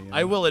 upset with me. you know?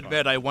 I will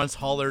admit, I once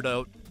hollered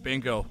out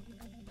bingo,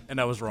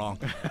 and I was wrong.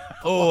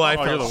 Oh, I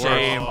you're the felt worst.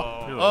 shame.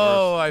 You're the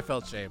Oh, I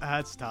felt shame.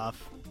 That's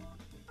tough.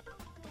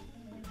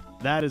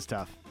 That is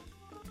tough.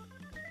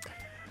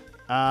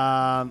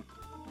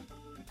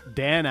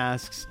 Dan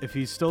asks if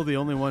he's still the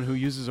only one who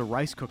uses a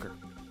rice cooker.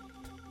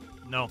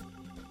 No.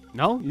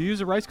 No, you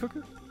use a rice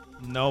cooker?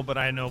 No, but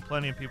I know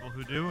plenty of people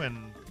who do,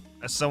 and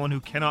as someone who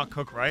cannot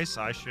cook rice,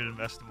 I should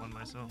invest in one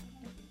myself.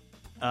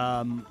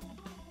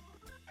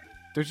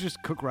 There's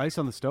just cook rice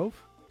on the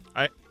stove?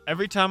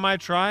 Every time I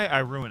try, I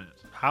ruin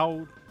it.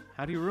 How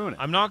do you ruin it?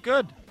 I'm not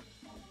good.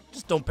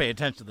 Just don't pay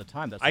attention to the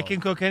time. That's I all. can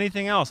cook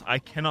anything else. I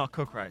cannot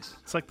cook rice.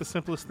 It's like the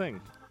simplest thing.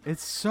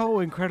 It's so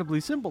incredibly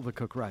simple to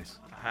cook rice.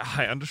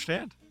 I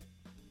understand.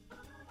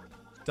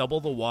 double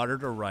the water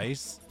to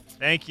rice.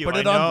 Thank you. Put I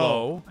it on know.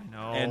 low. I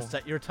know. And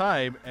set your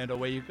time, and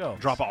away you go.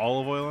 Drop of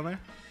olive oil in there.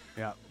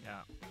 Yeah. Yeah.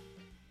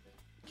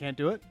 Can't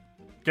do it?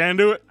 Can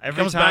do it. Every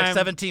Comes time. back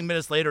 17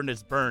 minutes later and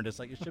it's burned. It's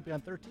like it should be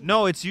on 13.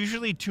 No, it's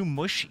usually too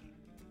mushy.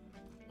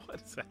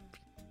 What's that?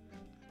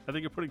 I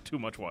think you're putting too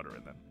much water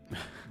in them.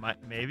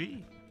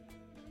 Maybe.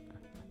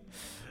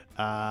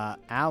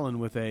 Alan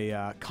with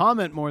a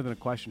comment more than a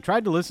question.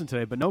 Tried to listen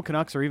today, but no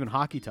Canucks or even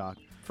hockey talk.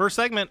 First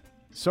segment.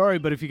 Sorry,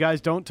 but if you guys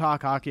don't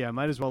talk hockey, I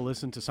might as well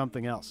listen to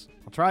something else.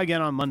 I'll try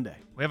again on Monday.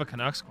 We have a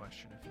Canucks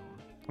question if you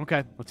want.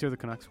 Okay, let's hear the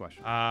Canucks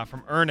question.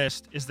 From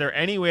Ernest, is there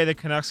any way the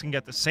Canucks can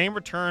get the same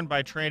return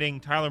by trading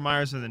Tyler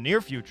Myers in the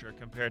near future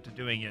compared to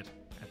doing it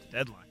at the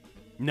deadline?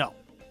 No.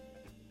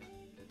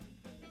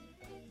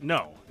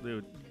 No,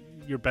 dude,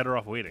 you're better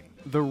off waiting.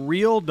 The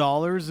real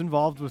dollars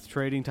involved with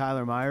trading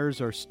Tyler Myers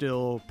are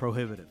still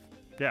prohibitive.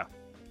 Yeah,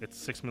 it's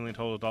 $6 million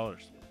total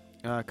dollars.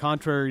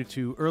 Contrary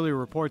to earlier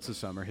reports this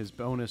summer, his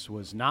bonus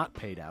was not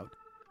paid out.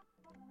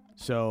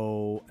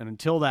 So, and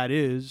until that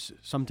is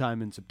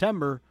sometime in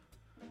September,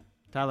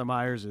 Tyler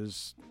Myers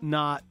is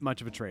not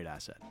much of a trade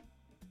asset.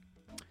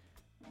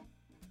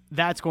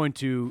 That's going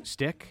to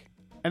stick.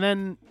 And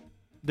then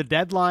the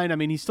deadline, I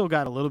mean, he's still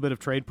got a little bit of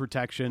trade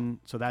protection,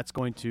 so that's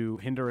going to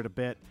hinder it a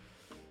bit.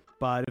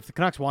 But if the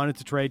Canucks wanted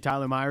to trade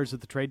Tyler Myers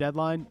at the trade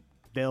deadline,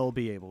 they'll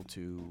be able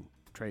to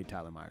trade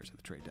Tyler Myers at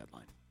the trade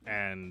deadline.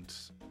 And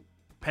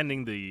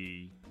pending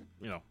the,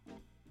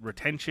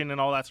 retention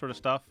and all that sort of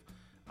stuff,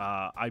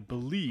 I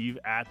believe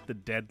at the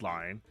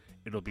deadline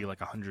it'll be like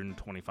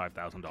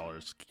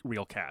 $125,000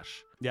 real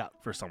cash. Yeah,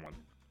 for someone.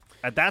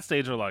 At that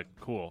stage, they're like,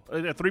 cool. A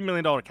 $3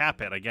 million cap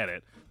hit, I get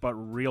it, but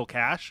real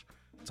cash,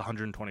 it's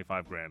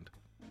 $125,000.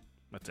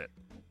 That's it.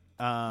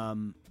 I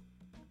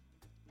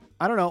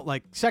don't know.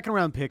 Like, second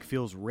round pick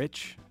feels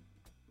rich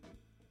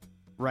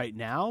right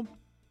now.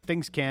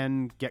 Things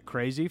can get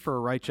crazy for a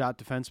right shot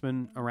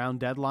defenseman around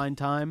deadline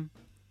time.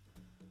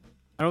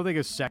 I don't think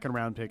a second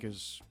round pick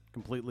is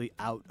completely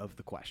out of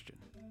the question.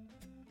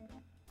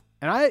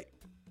 And I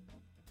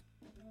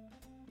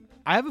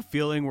have a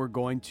feeling we're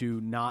going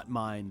to not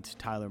mind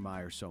Tyler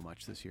Myers so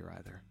much this year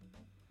either.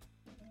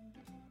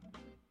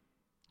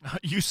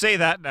 You say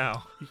that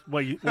now.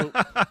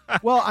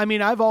 Well, I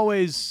mean, I've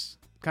always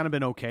kind of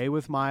been okay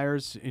with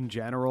Myers in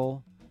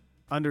general,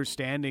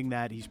 understanding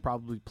that he's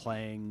probably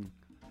playing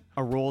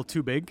a role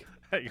too big.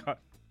 Hang on.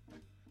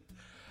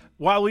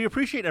 While we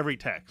appreciate every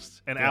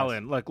text, and Yes.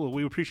 Alan,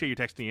 we appreciate you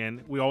texting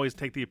in, we always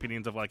take the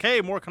opinions of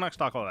hey, more Canucks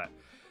talk, all that.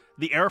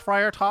 The air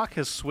fryer talk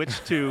has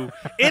switched to,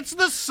 it's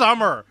the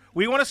summer.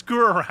 We want to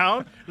screw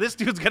around. This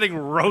dude's getting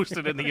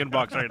roasted in the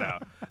inbox right now.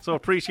 So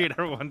appreciate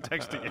everyone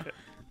texting it.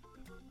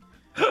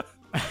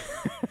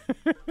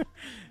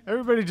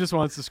 Everybody just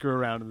wants to screw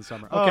around in the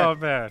summer. Okay. Oh,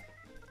 man.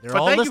 They're But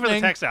all thank listening. you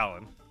for the text,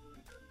 Alan.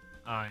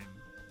 I'm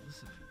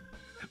listening.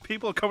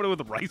 People are coming in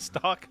with rice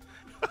stock.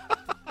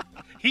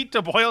 Heat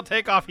to boil,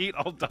 take off heat,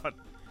 all done.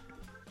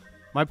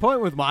 My point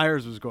with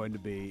Myers was going to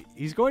be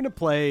he's going to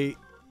play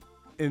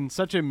in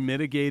such a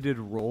mitigated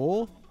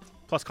role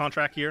Plus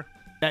contract year.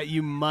 that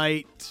you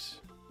might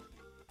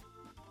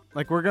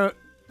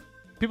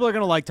people are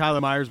going to like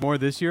Tyler Myers more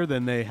this year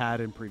than they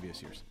had in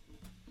previous years.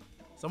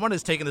 Someone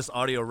is taking this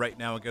audio right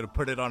now and going to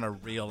put it on a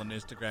reel on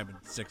Instagram in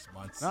 6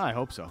 months. I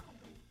hope so.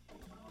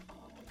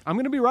 I'm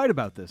going to be right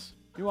about this.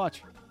 You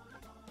watch.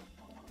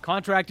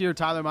 Contract year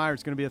Tyler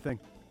Myers is going to be a thing.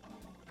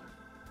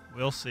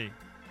 We'll see.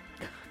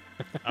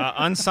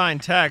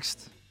 Unsigned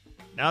text.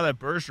 Now that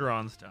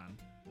Bergeron's done,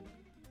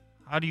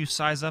 how do you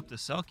size up the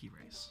Selke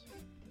race?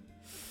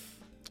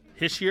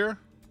 Hischier,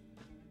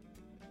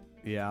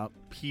 Yeah.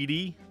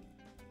 PD,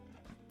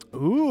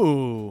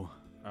 Ooh.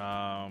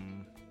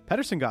 um,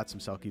 Pedersen got some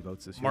Selke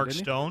votes this year. Mark didn't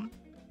he? Stone?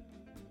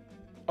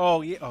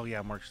 oh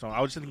yeah, Mark Stone.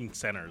 I was just thinking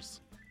centers,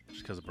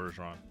 just because of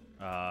Bergeron.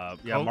 Yeah,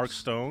 Cokes? Mark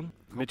Stone.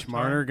 Mitch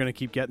Marner going to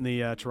keep getting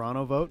the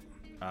Toronto vote.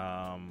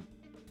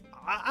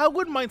 I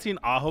wouldn't mind seeing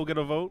Aho get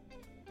a vote.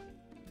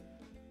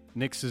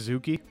 Nick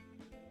Suzuki.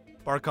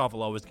 Barkov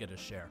will always get a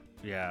share.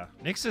 Yeah.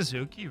 Nick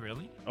Suzuki,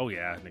 really? Oh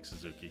yeah, Nick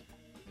Suzuki.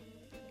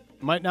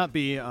 Might not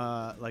be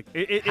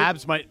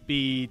Habs might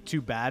be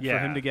too bad for Yeah.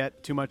 him to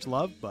get too much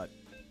love, but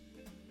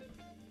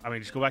I mean,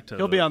 just go back to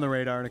he'll be on the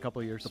radar in a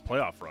couple of years. the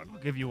playoff run. I'll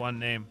give you one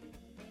name.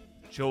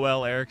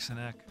 Joel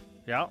Eriksson-Ek.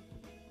 Yeah.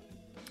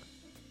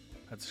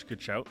 That's a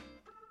good shout.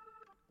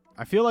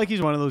 I feel like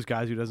he's one of those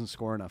guys who doesn't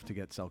score enough to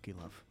get Selke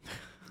love.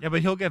 Yeah,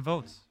 but he'll get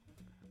votes.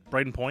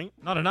 Braden Point.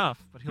 Not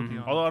enough, but he'll be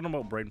on. Although I don't know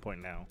about Braden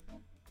Point now.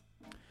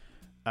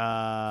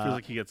 Feels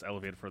like he gets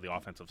elevated for the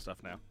offensive stuff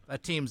now.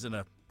 That team's in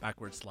a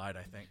backward slide,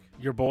 I think.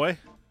 Your boy,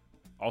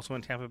 also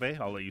in Tampa Bay.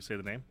 I'll let you say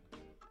the name.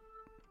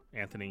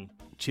 Anthony.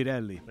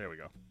 Cirelli. There we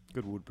go.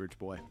 Good Woodbridge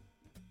boy.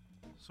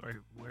 Sorry,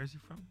 where is he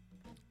from?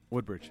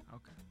 Woodbridge.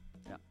 Okay.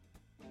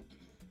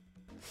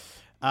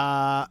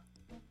 Yeah.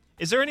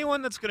 Is there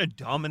anyone that's going to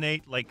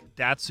dominate like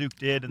Datsuk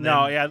did? And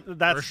No, then yeah,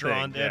 that's the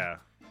Bergeron thing. did? Yeah.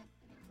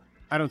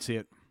 I don't see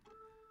it.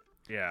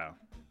 Yeah.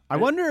 I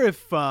wonder if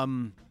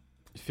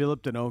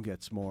Philip Deneau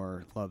gets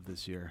more love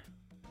this year.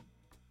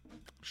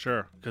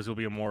 Sure, because he'll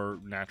be a more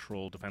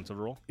natural defensive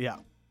role. Yeah.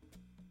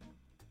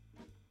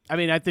 I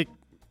mean, I think,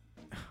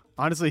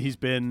 honestly, he's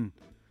been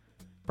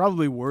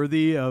probably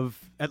worthy of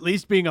at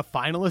least being a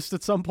finalist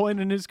at some point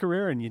in his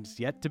career, and he's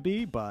yet to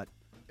be, but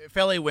If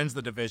LA wins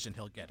the division,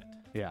 he'll get it.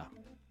 yeah.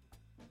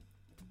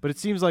 But it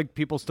seems like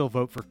people still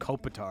vote for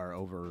Kopitar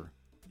over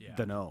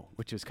the no,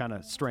 which is kind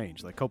of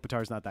strange. Like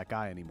Kopitar's not that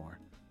guy anymore,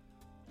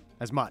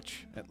 as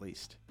much at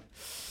least.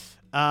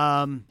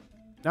 All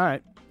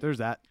right, there's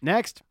that.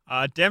 Next,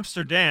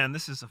 Dempster Dan,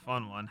 this is a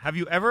fun one. Have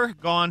you ever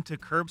gone to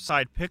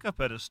curbside pickup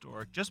at a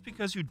store just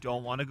because you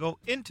don't want to go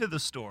into the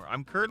store?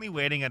 I'm currently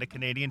waiting at a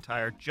Canadian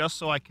Tire just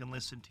so I can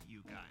listen to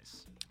you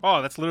guys.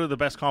 Oh, that's literally the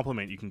best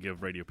compliment you can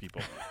give radio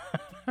people.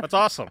 That's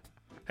awesome.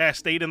 Hey, I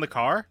stayed in the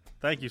car.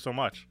 Thank you so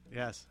much.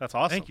 yes, That's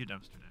awesome. Thank you,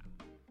 Dempster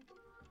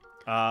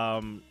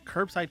Dan.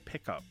 Curbside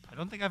pickup. I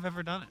don't think I've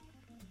ever done it.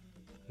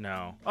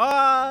 No.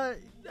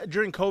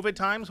 During COVID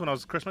times when I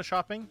was Christmas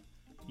shopping,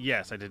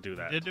 yes, I did do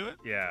that. You did do it?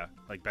 Yeah,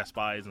 like Best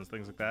Buys and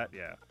things like that.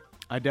 Yeah.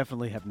 I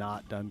definitely have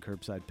not done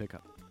curbside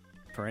pickup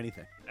for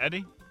anything.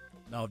 Eddie?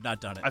 No, I've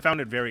not done it. I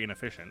found it very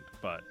inefficient,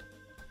 but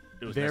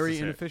it was Very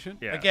necessary. inefficient.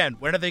 Yeah. Again,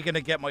 when are they going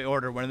to get my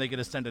order? When are they going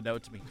to send it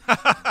out to me?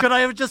 Could I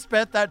have just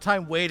spent that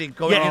time waiting,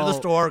 going into the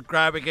store,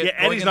 grabbing it,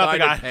 Yeah, going Eddie's in not the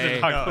line guy to to pay?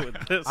 talk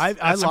with this. I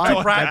That's lied.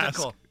 too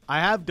practical. I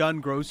have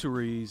done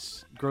grocery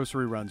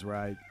runs where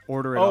I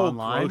order it Oh,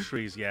 online.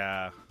 groceries,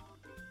 yeah.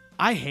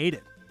 I hate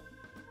it.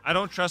 I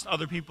don't trust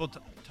other people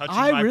touching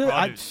I my really,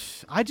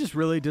 produce. I just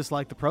really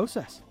dislike the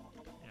process.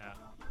 Yeah.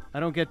 I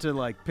don't get to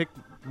like pick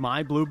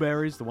my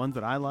blueberries, the ones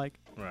that I like.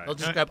 Right. I'll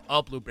just grab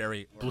a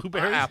blueberry. Or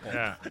Blueberries? apple.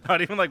 Yeah.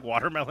 Not even like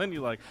watermelon.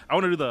 You like? I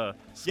want to do the.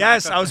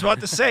 Yes, smack I was about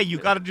to say, you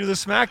got to do the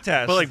smack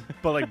test.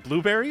 but like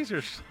blueberries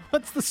or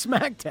What's the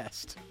smack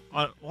test?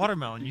 On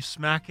watermelon, you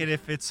smack it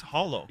if it's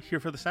hollow. here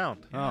for the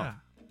sound. Yeah.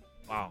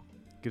 Wow.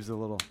 Gives it a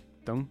little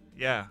dung.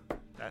 Yeah.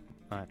 That.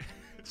 All right,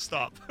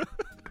 Stop.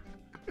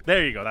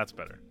 There you go. That's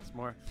better. it's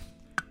more.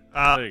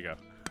 There you go.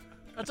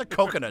 That's a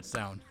coconut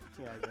sound.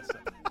 Yeah, I guess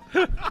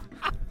so.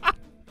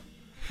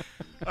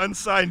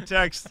 Unsigned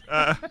text.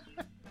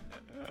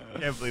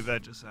 Can't believe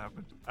that just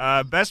happened.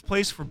 Best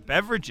place for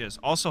beverages.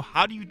 Also,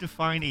 how do you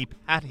define a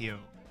patio?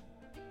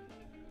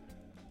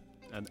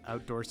 An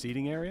outdoor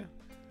seating area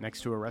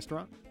next to a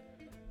restaurant,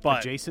 But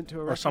adjacent to a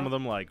or restaurant. some of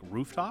them like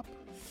rooftop.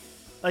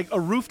 Like a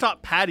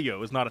rooftop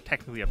patio is not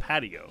technically a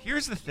patio.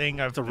 Here's the thing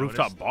I've It's a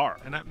rooftop noticed, bar.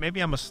 and maybe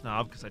I'm a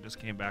snob because I just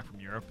came back from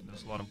Europe and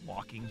there's a lot of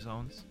walking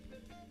zones.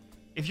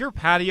 If your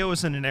patio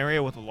is in an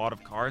area with a lot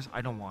of cars,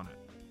 I don't want it.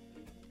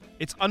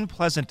 It's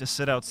unpleasant to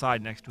sit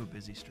outside next to a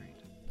busy street.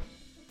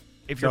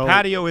 If your So-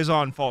 patio is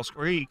on False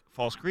Creek,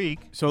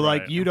 So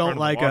like Right, you in front don't of the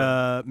like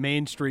water. a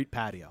Main Street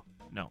patio,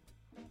 no,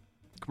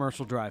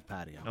 commercial drive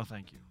patio. no,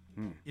 thank you.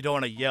 You don't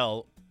want to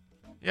yell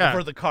Yeah,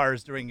 over the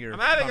cars during your I'm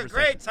having a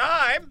conversation. great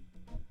time.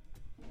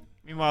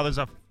 Meanwhile, there's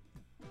a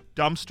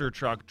dumpster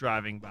truck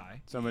driving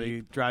by.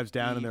 Somebody drives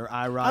down in their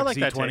IROC I like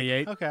that Z28.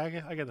 take.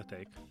 Okay, I get the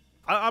take.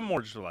 I'm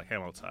more just like, hey,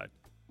 I'm outside.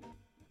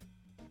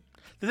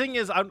 The thing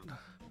is,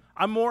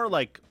 I'm more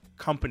like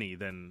company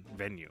than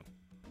venue.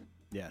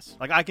 Yes.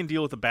 Like I can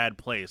deal with a bad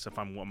place if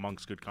I'm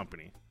amongst good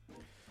company.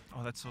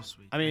 Oh, that's so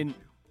sweet. I mean, Thank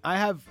you. I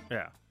have.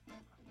 Yeah,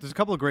 There's a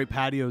couple of great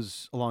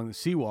patios along the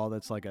seawall.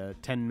 That's like a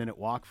 10-minute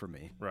walk for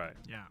me. right.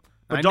 Yeah.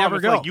 But I Dom, never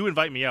if go. like you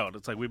invite me out,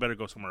 it's like we better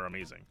go somewhere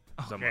amazing.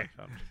 'Cause I'm Okay.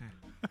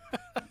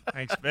 like,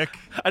 Thanks, Vic.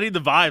 I need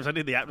the vibes. I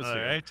need the All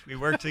atmosphere. right, we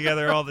work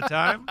together all the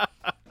time.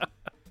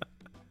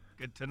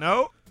 Good to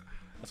know.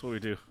 That's what we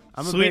do.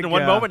 I'm a Sweet big, in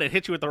one moment and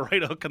hit you with the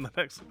right hook in the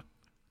next.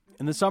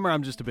 In the summer,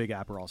 I'm just a big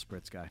Aperol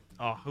Spritz guy.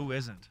 Oh, who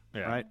isn't?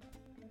 Yeah. Right?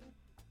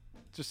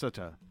 Just such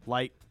a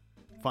light,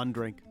 fun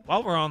drink.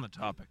 While we're on the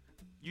topic,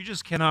 you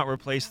just cannot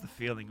replace the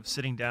feeling of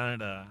sitting down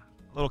at a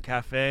little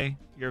cafe,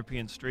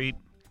 European street,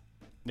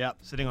 Yep.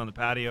 sitting on the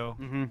patio,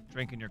 Mm-hmm.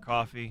 drinking your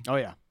coffee, Oh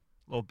yeah.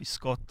 little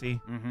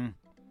biscotti. Mm-hmm.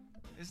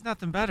 There's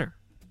nothing better.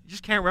 You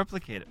just can't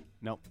replicate it.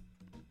 Nope.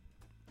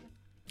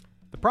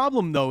 The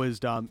problem though is,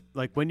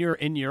 like when you're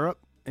in Europe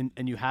and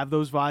you have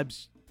those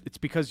vibes, it's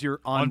because you're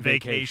on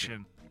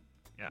vacation.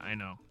 Yeah, I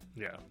know.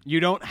 Yeah. You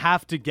don't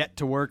have to get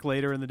to work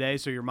later in the day,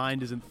 so your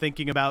mind isn't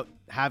thinking about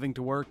having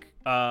to work.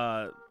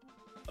 A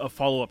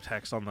follow-up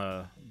text on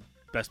the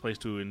best place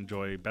to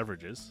enjoy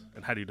beverages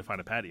and how do you define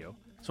a patio.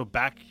 So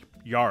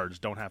backyards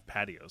don't have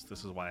patios.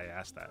 This is why I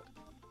asked that.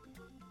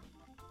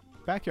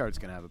 Backyard's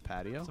gonna have a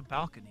patio. It's a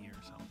balcony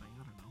or something.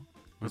 I don't know.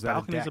 Was a that a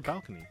balcony is a deck?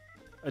 balcony.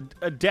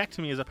 A deck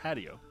to me is a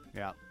patio,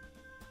 Yeah.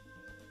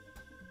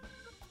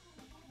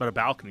 but a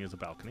balcony is a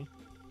balcony.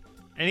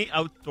 Any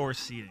outdoor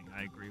seating,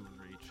 I agree with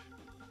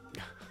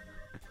Reach.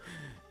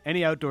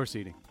 Any outdoor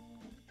seating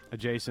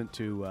adjacent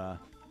to a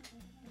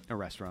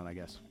restaurant, I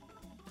guess.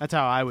 That's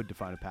how I would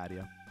define a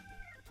patio.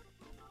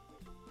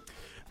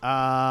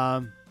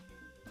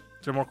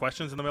 Is there more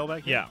questions in the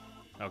mailbag? Yeah.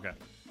 Okay.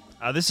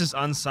 This is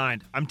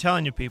unsigned. I'm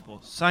telling you,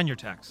 people, sign your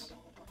text.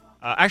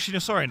 Actually, no,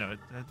 sorry, no.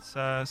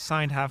 It's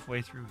signed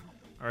halfway through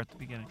or at the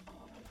beginning.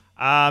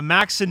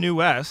 Max in New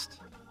West.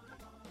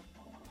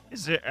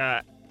 Is it?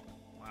 Wow.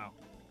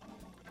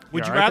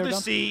 Would You you all right rather there,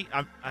 Dom? see?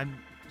 I'm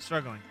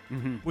struggling.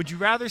 Mm-hmm. Would you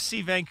rather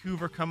see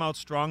Vancouver come out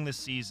strong this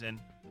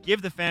season,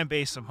 give the fan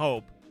base some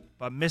hope,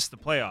 but miss the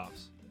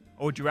playoffs,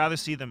 or would you rather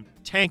see them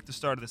tank the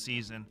start of the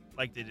season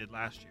like they did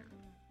last year?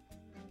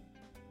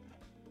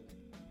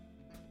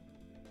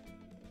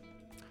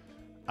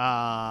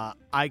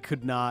 I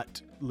could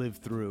not live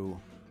through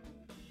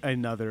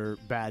another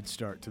bad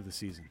start to the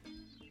season.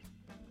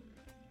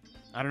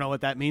 I don't know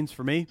what that means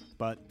for me,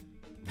 but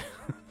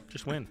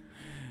Just win.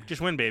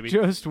 Just win, baby.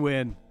 just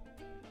win.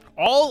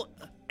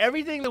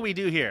 Everything that we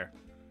do here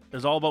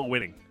is all about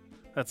winning.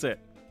 That's it.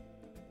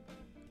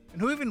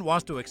 And who even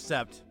wants to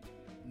accept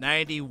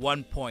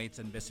 91 points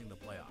and missing the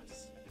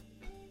playoffs?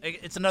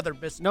 It's another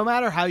No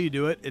matter how you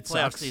do it, it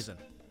playoff sucks. season.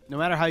 No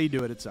matter how you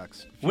do it, it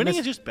sucks. If you Winning miss-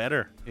 is just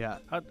better. yeah.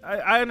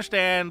 I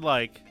understand,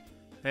 like,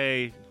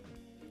 hey,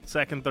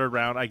 second, third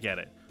round, I get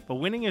it. But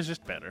winning is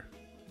just better.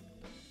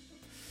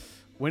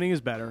 Winning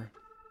is better.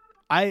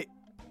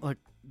 Look,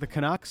 the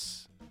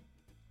Canucks,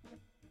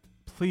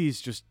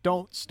 please just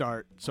don't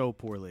start so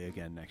poorly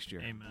again next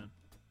year. Amen.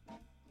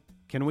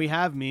 Can we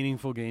have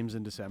meaningful games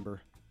in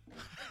December?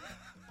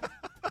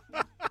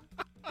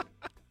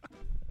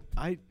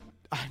 I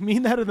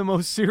mean that in the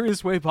most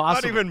serious way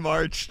possible. Not even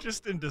March,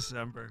 just in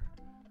December.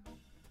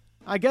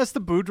 I guess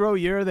the Boudreaux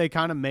year, they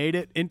kind of made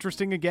it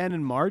interesting again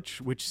in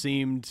March, which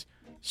seemed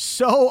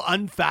so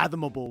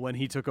unfathomable when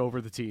he took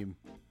over the team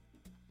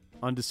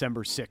on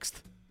December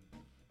 6th.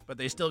 But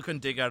they still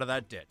couldn't dig out of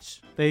that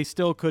ditch. They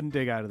still couldn't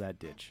dig out of that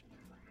ditch.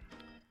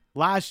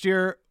 Last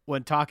year,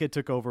 when Tocchet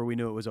took over, we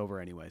knew it was over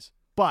anyways.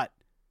 But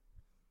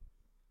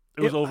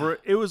It was over.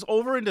 It was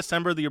over in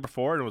December the year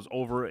before, and it was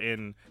over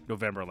in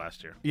November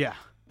last year. yeah,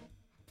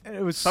 and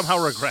it was Somehow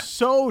regressed.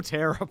 so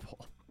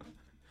terrible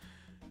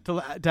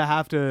to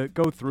have to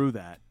go through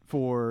that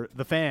for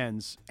the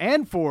fans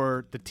and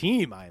for the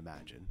team, I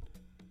imagine.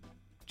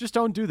 Just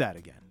don't do that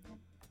again.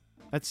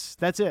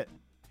 That's it.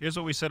 Here's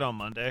what we said on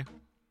Monday.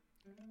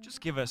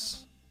 Just give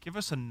us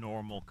a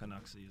normal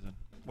Canucks season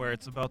where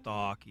it's about the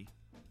hockey.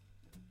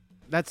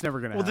 That's never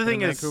going to Well, happen the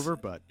thing in is, Vancouver,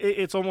 but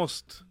it's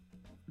almost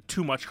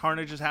too much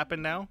carnage has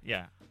happened now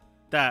Yeah,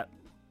 that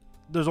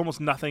there's almost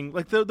nothing.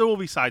 Like there will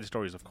be side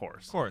stories, of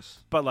course,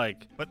 but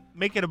like But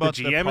make it the about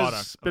GM product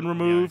has been on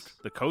the removed, ice.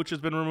 the coach has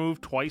been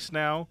removed twice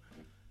now,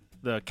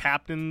 the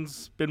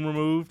captain's been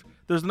removed.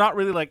 There's not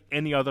really like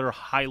any other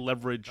high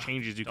leverage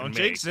changes you can Don't make.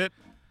 jinx it.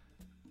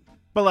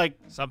 But like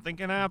Something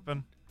can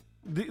happen.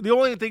 the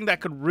only thing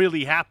that could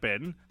really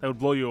happen that would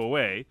blow you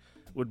away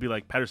would be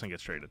like Pedersen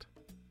gets traded.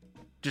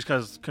 Just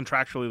because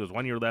contractually there's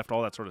 1 year left,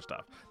 all that sort of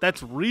stuff.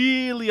 That's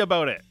really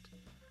about it.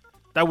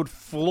 That would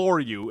floor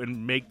you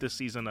and make this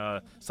season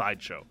a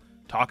sideshow.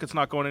 Tocchet's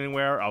not going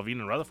anywhere. Alvin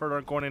and Rutherford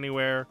aren't going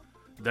anywhere.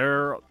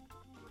 They're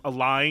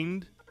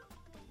aligned.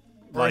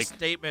 Or a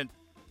statement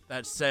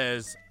that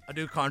says a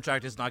new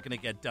contract is not going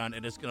to get done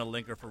and it's going to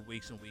linger for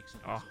weeks and weeks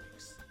and weeks. And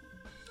weeks.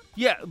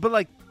 Yeah, but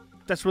like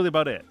that's really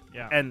about it.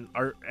 Yeah. And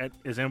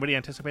is anybody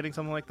anticipating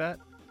something like that?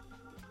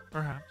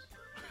 Perhaps.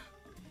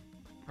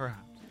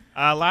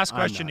 Last I'm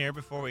question not. here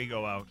before we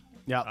go out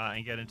yeah.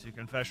 and get into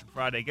Confession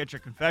Friday. Get your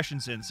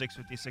confessions in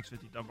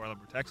 650 Dunbar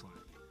Lumber text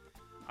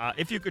line.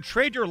 If you could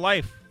trade your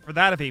life for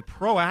that of a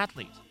pro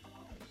athlete,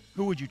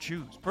 who would you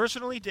choose?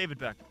 Personally, David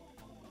Beckham.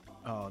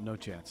 Oh, no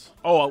chance.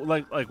 Oh,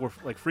 like we're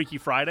like Freaky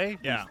Friday?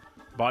 Yeah.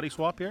 Body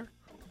swap here?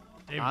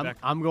 David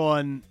I'm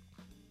Beckham.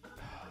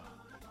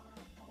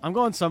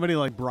 going somebody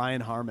like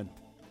Brian Harmon.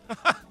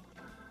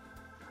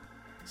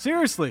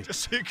 Seriously.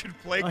 Just so you could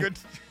play Like, good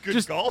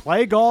Just golf.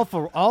 play golf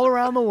all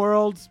around the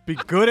world, be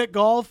good at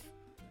golf,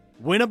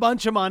 win a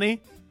bunch of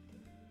money,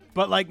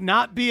 but like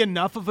not be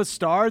enough of a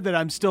star that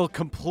I'm still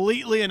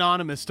completely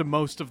anonymous to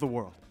most of the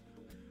world.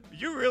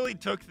 You really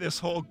took this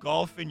whole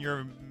golf in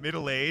your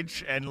middle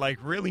age and like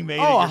really made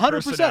Oh, it your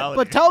 100%. personality.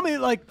 But tell me,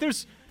 like,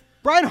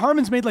 Brian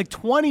Harmon's made like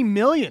 $20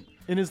 million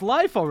in his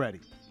life already.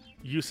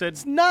 You said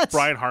It's nuts.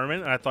 Brian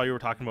Harmon, and I thought you were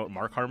talking about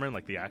Mark Harmon,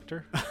 like the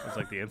actor. It was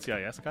like the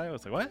NCIS guy. I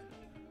was like, what?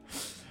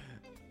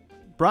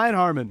 Brian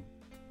Harmon,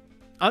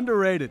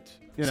 underrated.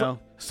 You know,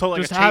 So like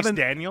just a Chase haven't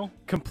Daniel?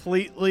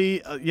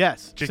 completely.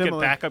 Yes, Just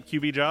similar. get backup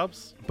QB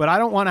jobs? But I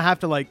don't want to have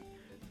to like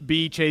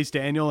be Chase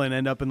Daniel and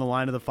end up in the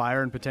line of the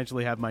fire and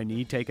potentially have my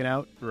knee taken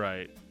out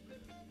Right.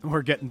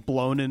 or getting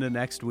blown into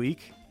next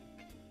week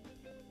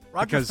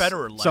Roger because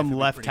Federer life some would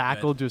be left pretty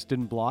tackle good. just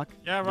didn't block.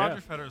 Yeah,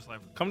 Roger Federer's life.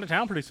 Come to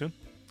town pretty soon.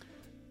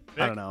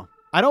 I don't know.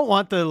 I don't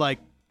want the like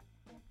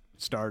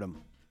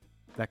stardom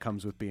that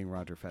comes with being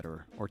Roger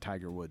Federer or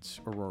Tiger Woods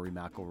or Rory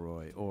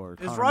McIlroy or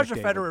Is Connor Roger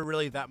McDavid. Federer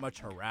really that much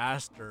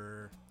harassed,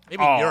 or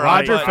maybe Oh, Europe?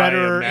 Roger but-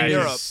 Federer imagine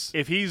is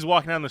If he's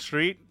walking down the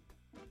street,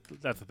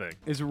 that's the thing.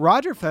 Is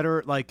Roger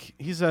Federer like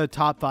he's a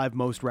top 5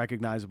 most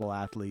recognizable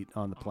athlete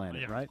on the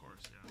planet, Yeah, right? of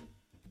course. Yeah.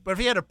 But if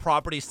he had a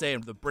property, say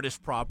in the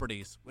British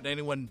properties, would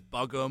anyone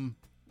bug him?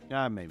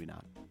 Maybe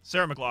not.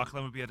 Sarah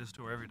McLachlan would be at his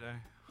tour every day.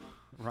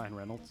 Ryan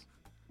Reynolds.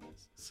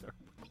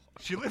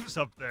 She lives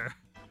up there.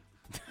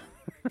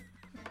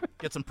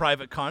 Get some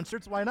private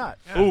concerts? Why not?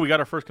 Yeah. Oh, we got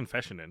our first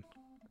confession in.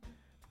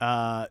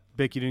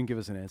 Bick, you didn't give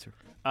us an answer.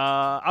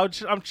 I'm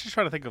just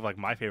trying to think of like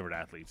my favorite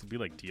athletes. It'd be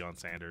like Deion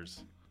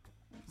Sanders,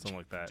 something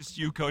like that. Just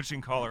you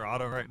coaching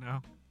Colorado right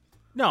now.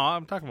 No,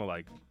 I'm talking about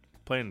like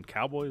playing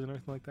Cowboys and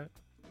everything like that.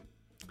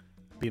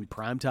 Being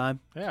prime time,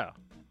 Yeah,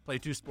 Play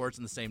 2 sports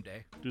in the same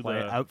day. do play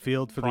the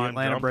outfield for the prime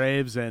Atlanta jump.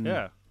 Braves and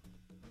yeah,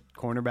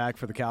 cornerback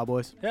for the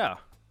Cowboys. yeah.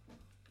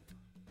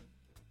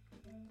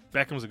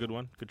 Beckham's a good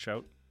one. Good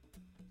shout.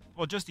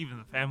 Well, just even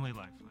the family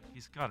life. Like,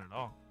 he's got it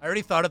all. I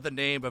already thought of the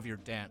name of your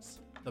dance,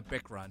 the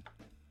Bic Run.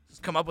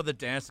 Just come up with a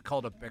dance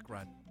called a Bic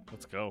Run.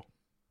 Let's go.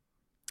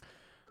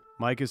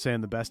 Mike is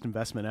saying the best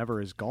investment ever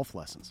is golf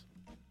lessons.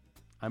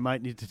 I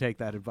might need to take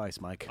that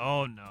advice, Mike.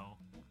 Oh, no.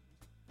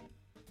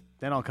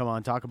 Then I'll come on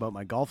and talk about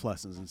my golf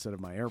lessons instead of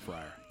my air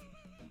fryer.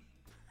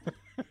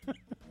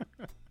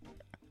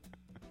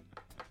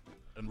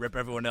 And rip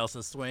everyone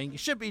else's swing. You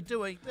should be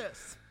doing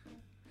this.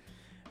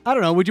 I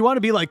don't know. Would you want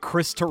to be like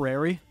Chris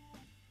Terreri?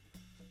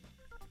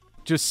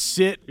 Just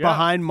sit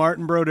behind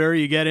Martin Brodeur.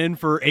 You get in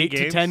for 8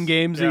 to 10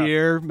 games a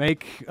year,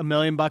 make $1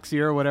 million a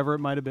year or whatever it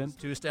might have been.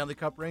 2 Stanley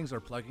Cup rings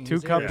or plugging 2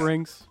 his cup ears.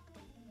 rings.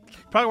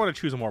 Probably want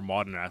to choose a more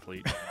modern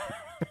athlete.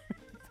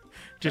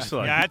 Just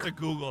so Yeah, I had to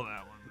Google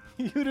that one.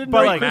 You didn't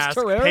But know like Chris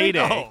Terreri?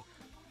 payday. No.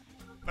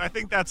 But I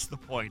think that's the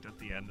point at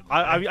the end of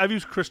the day. I've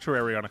used Chris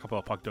Terreri on a couple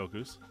of puck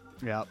dokus.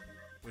 Yeah.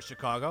 With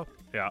Chicago.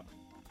 Yeah.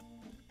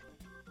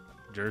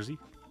 Jersey.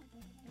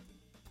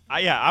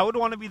 I would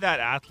want to be that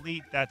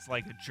athlete that's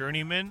like a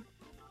journeyman,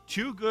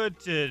 too good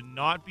to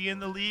not be in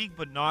the league,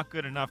 but not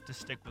good enough to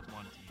stick with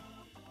one team.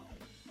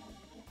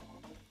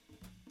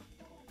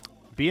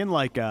 Being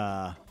like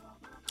a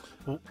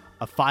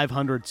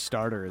 500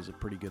 starter is a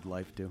pretty good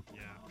life, too.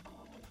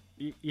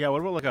 Yeah. Yeah,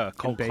 what about like a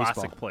cult baseball.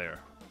 classic player?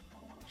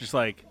 Just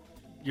like,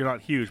 you're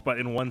not huge, but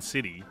in one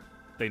city,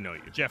 they know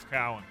you. Jeff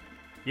Cowan.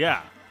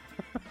 Yeah.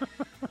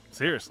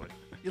 Seriously.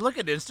 You look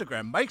at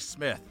Instagram, Mike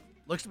Smith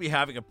looks to be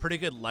having a pretty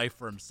good life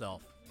for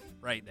himself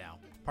right now.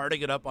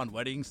 Partying it up on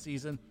wedding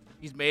season.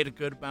 He's made a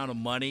good amount of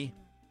money.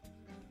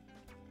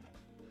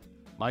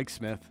 Mike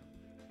Smith.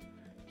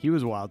 He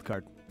was a wild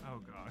card. Oh,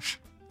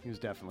 gosh. He was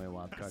definitely a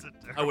wild card.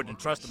 That's a I wouldn't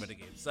terrible trust him choice. in a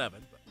game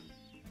 7.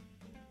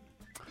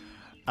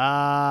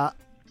 But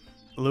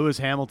Lewis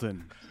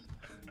Hamilton.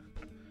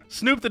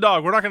 Snoop the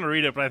dog. We're not going to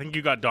read it, but I think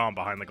you got Dom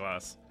behind the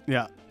glass.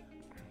 Yeah.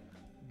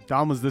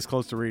 Dom was this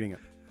close to reading it.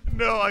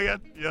 No, I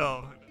got,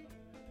 yo.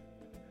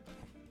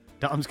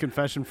 Dom's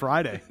Confession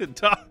Friday.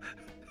 Dom.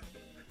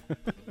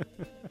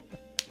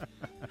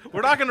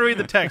 We're not going to read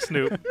the text,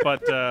 Snoop,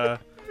 but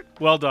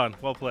well done.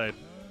 Well played.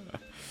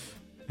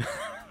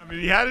 I mean,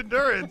 he had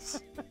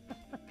endurance.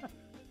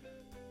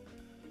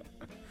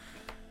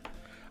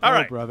 All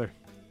right. Brother.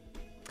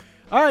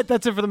 All right,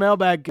 that's it for the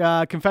mailbag.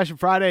 Confession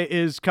Friday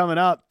is coming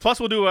up, Plus,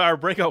 we'll do our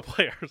breakout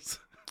players.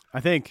 I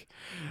think.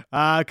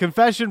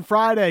 Confession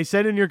Friday.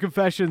 Send in your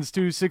confessions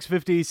to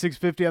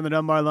 650 on the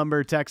Dunbar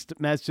Lumber text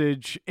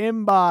message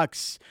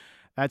inbox.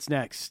 That's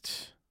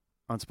next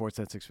on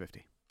Sportsnet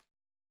 650.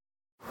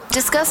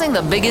 Discussing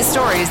the biggest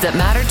stories that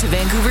matter to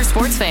Vancouver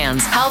sports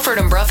fans. Halford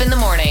and Bruff in the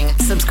morning.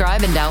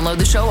 Subscribe and download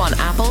the show on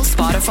Apple,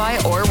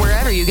 Spotify, or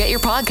wherever you get your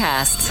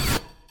podcasts.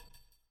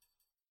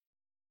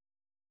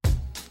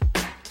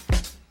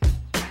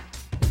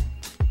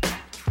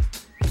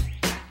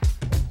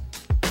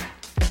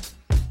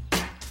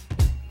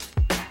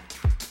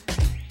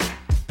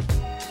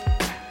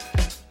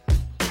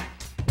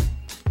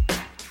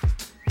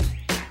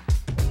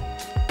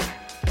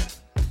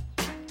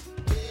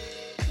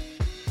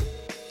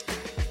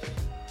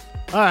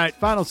 All right,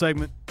 final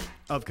segment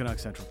of Canuck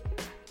Central.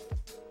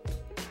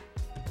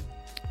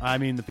 I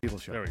mean the People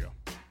Show. There we go.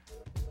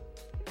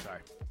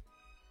 Sorry.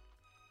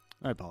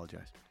 I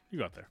apologize. You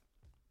got there.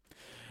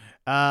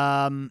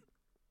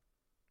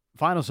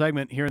 Final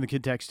segment here in the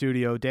Kid Tech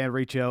studio. Dan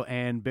Riccio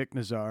and Bic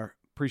Nazar.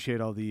 Appreciate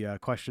all the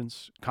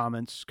questions,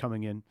 comments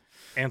coming in.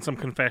 And some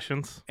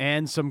confessions.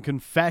 And some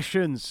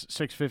confessions.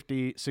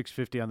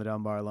 650 on the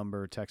Dunbar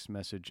Lumber text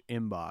message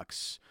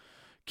inbox.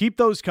 Keep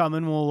those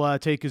coming. We'll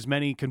take as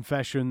many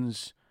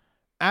confessions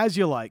as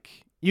you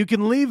like. You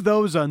can leave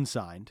those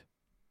unsigned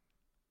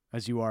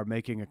as you are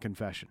making a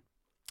confession.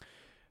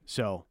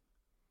 So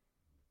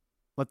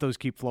let those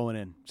keep flowing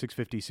in.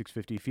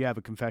 650. If you have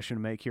a confession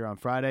to make here on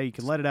Friday, you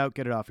can let it out,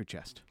 get it off your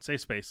chest.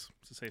 Safe space.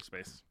 It's a safe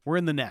space. We're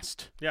in the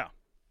nest. Yeah.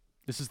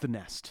 This is the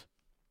nest.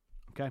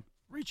 Okay?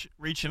 Reach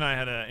and I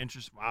had an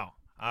interest. Wow.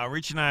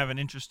 Reach and I have an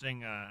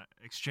interesting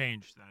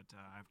exchange that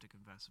I have to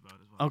confess about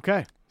as well.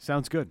 Okay.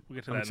 Sounds good. We'll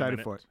get to I'm that excited in a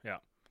minute. for it. Yeah.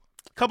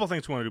 A couple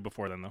things we want to do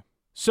before then, though.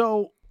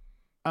 So,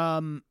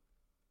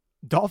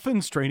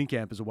 Dolphins training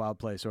camp is a wild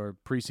place, or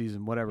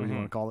preseason, whatever you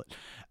want to call it.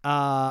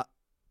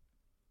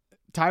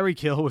 Tyreek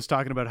Hill was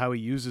talking about how he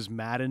uses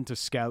Madden to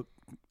scout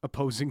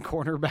opposing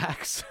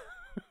cornerbacks.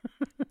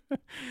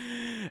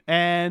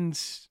 And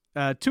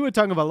Tua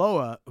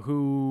Tagovailoa,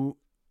 who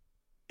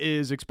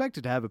is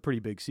expected to have a pretty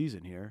big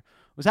season here,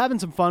 was having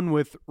some fun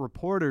with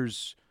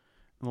reporters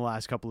in the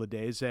last couple of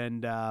days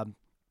and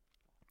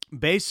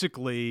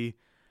basically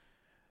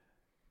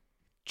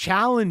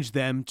challenged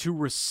them to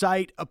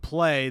recite a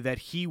play that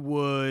he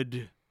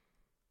would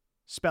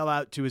spell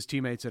out to his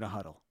teammates in a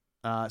huddle.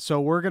 So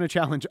we're going to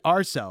challenge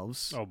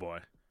ourselves. Oh, boy.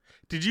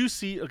 Did you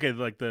see,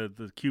 like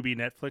the QB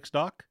Netflix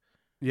doc?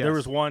 Yes. There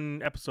was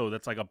one episode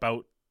that's like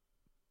about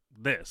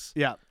this.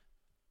 Yeah.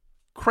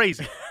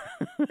 Crazy.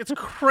 It's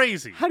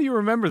crazy. How do you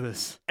remember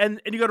this? And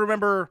you got to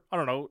remember, I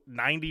don't know,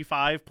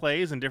 95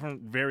 plays and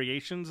different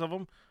variations of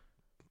them.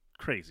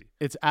 crazy.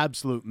 It's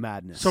absolute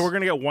madness. So we're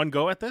gonna get one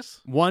go at this.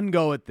 one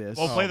go at this.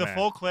 We'll play the man.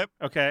 full clip,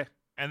 Okay.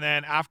 and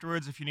then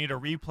afterwards, if you need a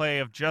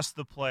replay of just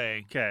the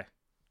play, Okay.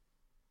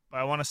 but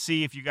I want to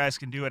see if you guys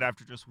can do it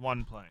after just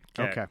one play.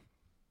 Okay.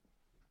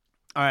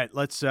 All right,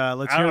 let's hear.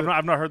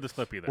 I've not heard this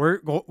clip either.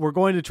 We're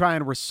going to try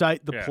and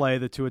recite the Yeah. play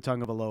that Tua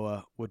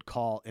Tagovailoa would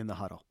call in the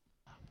huddle.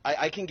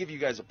 I can give you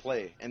guys a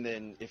play, and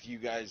then if you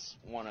guys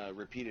want to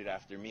repeat it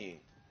after me,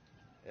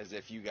 as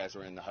if you guys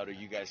were in the huddle,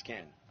 you guys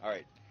can. All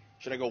right.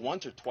 Should I go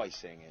once or twice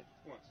saying it?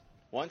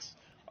 Once?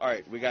 All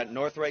right. We got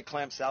north right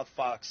clamp, south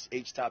fox,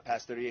 H-top,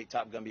 pass 38,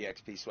 top gun,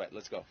 BXP, sweat.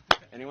 Let's go.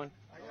 Anyone?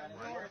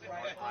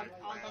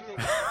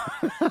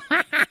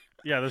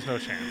 Yeah, there's no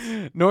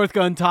chance. North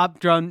gun, top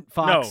gun,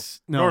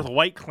 fox. No. North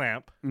white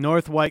clamp.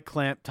 North white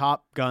clamp,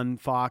 top gun,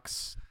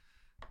 fox.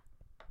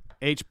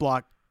 H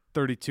block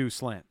 32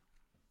 slant.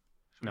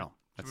 No, Should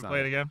that's we not play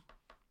it again?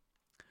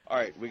 All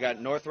right. We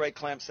got north right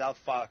clamp, south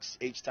fox,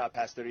 H-top,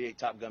 pass 38,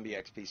 top gun,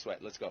 BXP,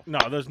 sweat. Let's go. No,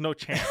 there's no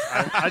chance.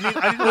 I need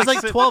to There's like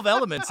sit, 12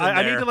 elements in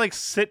I there. need to like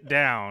sit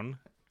down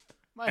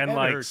My and head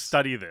like hurts.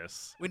 study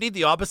this. We need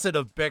the opposite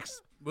of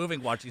Bick's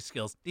moving watching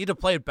skills. Need to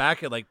play it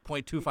back at like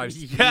 0.25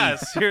 speed. Yeah,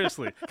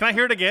 seriously. Can I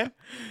hear it again?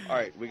 All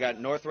right. We got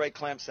north right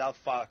clamp, south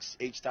fox,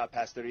 H-top,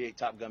 pass 38,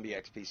 top gun,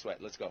 BXP,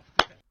 sweat. Let's go.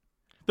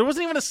 There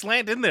wasn't even a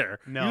slant in there.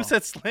 No. You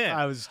said slant.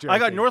 I was I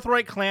got joking. north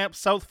right clamp,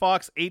 south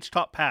fox, H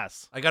top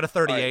pass. I got a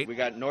All right. 38. We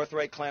got north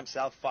right clamp,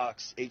 south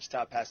fox,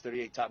 H-top, pass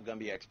 38, top gun,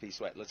 BXP,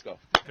 sweat. Let's go.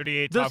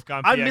 38 There's- Top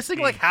Gun. I'm PXP. missing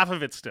like half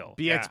of it still.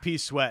 BXP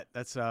sweat.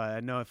 That's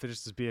I know if it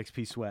just is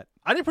BXP sweat.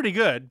 I did pretty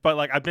good, but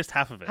like I missed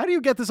half of it. How do you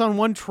get this on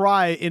one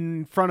try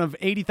in front of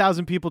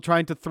 80,000 people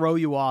trying to throw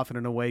you off in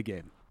an away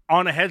game?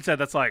 On a headset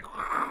that's like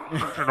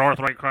north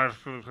right clamp,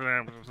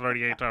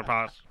 38 top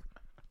pass.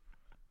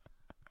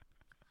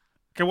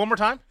 Okay, one more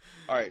time.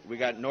 All right. We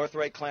got north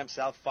right clamp,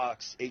 south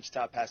fox,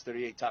 H-top, pass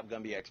 38, top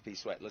gun, BXP,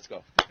 sweat. Let's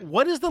go.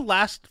 What is the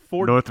last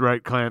four?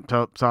 right clamp,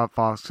 top, soft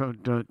fox,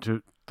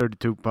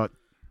 32, but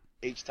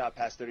H-top,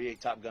 pass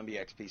 38, top gun,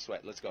 BXP,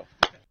 sweat. Let's go.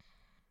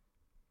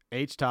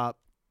 H top,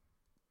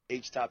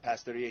 H-top,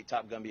 pass 38,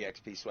 top gun,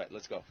 BXP, sweat.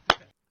 Let's go.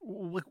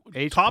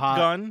 H Top pop-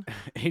 Gun.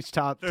 H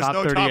top, There's top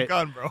no 38. Top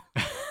Gun, bro.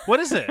 What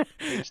is it?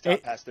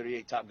 H-top, pass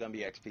 38, top gun,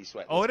 BXP,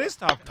 sweat. Oh, Let's it is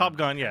Top Gun. Top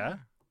Gun, yeah.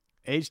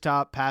 H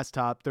top, pass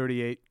top,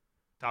 38,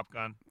 Top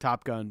Gun.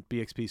 Top Gun,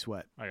 BXP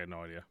sweat. I got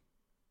no idea.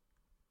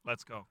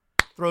 Let's go.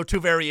 Throw two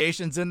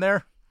variations in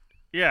there.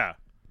 Yeah,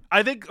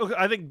 I think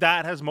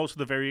that has most of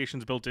the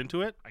variations built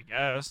into it. I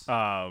guess.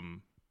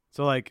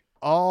 So like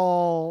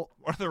all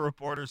One of the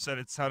reporters said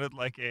it sounded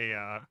like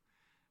a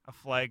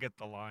flag at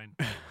the line.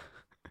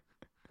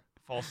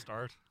 False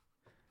start.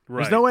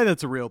 Right. there's no way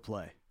that's a real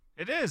play.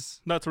 It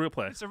is. No, it's a real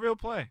play. It's a real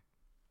play.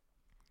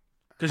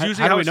 Because How-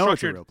 usually how do how we it's know it's a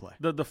structured, real play?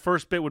 the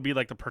first bit would be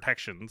like the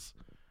protections.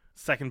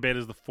 Second bit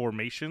is the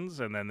formations,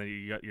 and then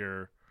you got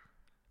your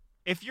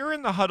If you're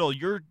in the huddle,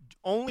 you're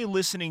only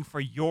listening for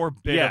your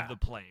bit Yeah. of the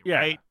play, Yeah.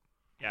 right?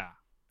 Yeah.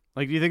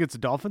 Like, do you think it's a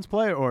Dolphins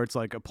play or it's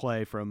like a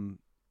play from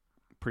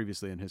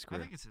previously in his I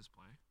career? think it's his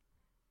play.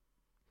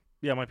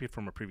 yeah, it might be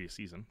from a previous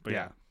season, but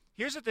yeah.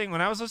 Here's the thing.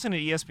 When I was listening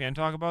to ESPN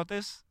talk about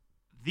this,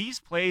 these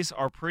plays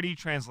are pretty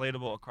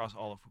translatable across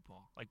all of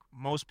football. Like,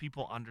 most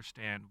people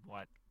understand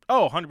what.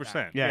 Oh,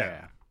 100%.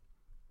 Yeah.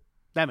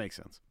 That makes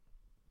sense.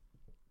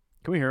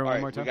 Can we hear it All one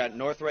right. more We time? got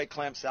north right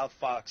clamp, south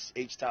fox,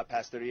 H-top,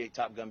 pass 38,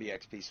 top gun,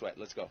 BXP, sweat.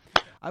 Let's go.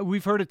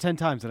 We've heard it 10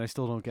 times and I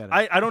still don't get it.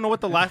 I don't know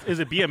what the last is.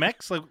 It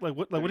BMX?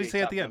 What did he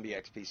say at the end? Top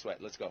gun, BXP,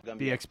 sweat. Let's go. Gun,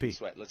 BXP.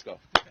 sweat. Let's go.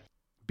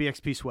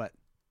 BXP sweat.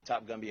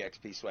 Top gun,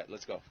 BXP, sweat.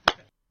 Let's go.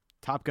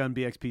 Top Gun,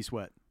 BXP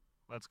sweat.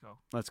 Let's go.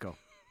 Let's go.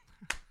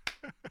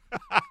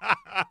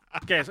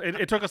 Okay, so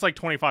it took us like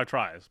 25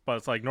 tries, but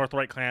it's like north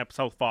right clamp,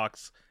 south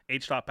fox,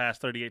 H top pass,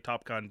 38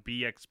 top gun,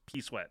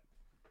 BXP sweat.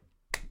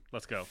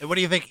 Let's go. And what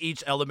do you think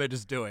each element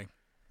is doing?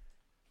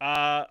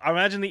 I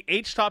imagine the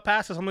H top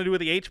pass has something to do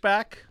with the H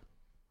back.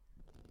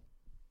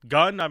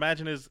 Gun, I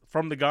imagine, is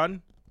from the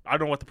gun. I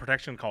don't know what the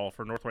protection call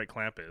for north right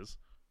clamp is,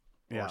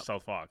 or Yeah.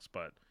 south fox,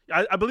 but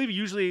I believe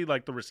usually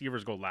like the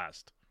receivers go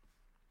last,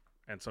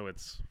 and so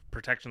it's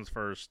protections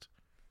first,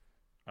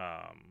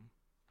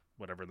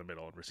 whatever in the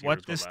middle, and receivers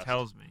What go this last.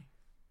 tells me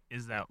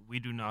is that we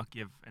do not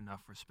give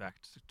enough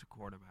respect to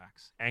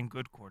quarterbacks, and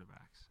good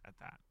quarterbacks at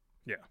that.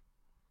 Yeah.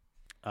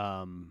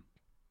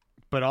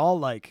 But all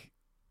like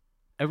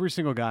every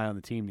single guy on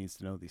the team needs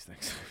to know these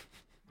things.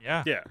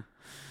 Yeah. Yeah.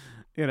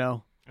 You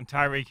know, And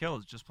Tyreek Hill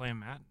is just playing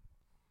Madden.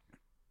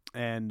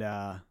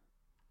 and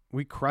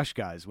we crush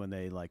guys when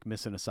they like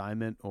miss an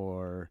assignment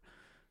or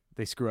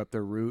they screw up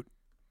their route,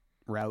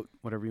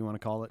 whatever you want to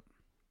call it.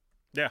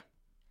 Yeah.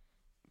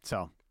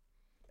 So,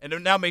 And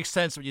it now makes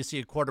sense when you see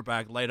a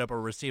quarterback light up a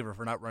receiver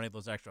for not running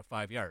those extra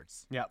 5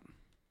 yards. yep.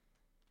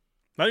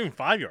 Not even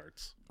 5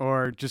 yards.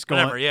 Or just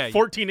Whatever, going, yeah.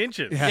 14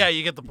 inches. Yeah. Yeah,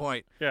 you get the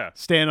point. Yeah.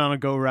 stand on a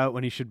go route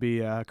when he should be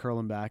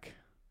curling back.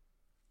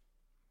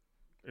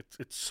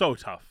 It's so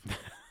tough.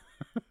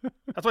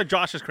 That's why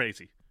Josh is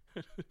crazy.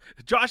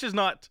 Josh is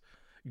not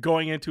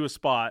going into a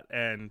spot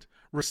and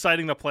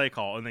reciting the play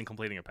call and then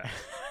completing a pass.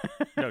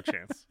 No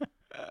chance.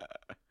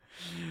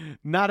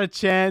 Not a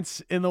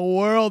chance in the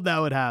world that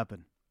would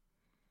happen.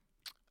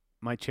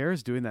 My chair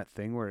is doing that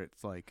thing where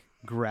it's like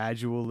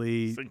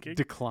gradually Sinking?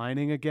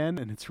 declining again,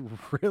 and it's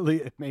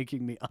really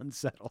making me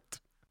unsettled.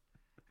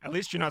 At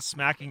least you're not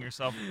smacking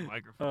yourself with the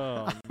microphone.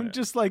 Oh, I'm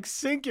just like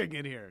sinking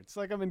in here. It's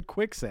like I'm in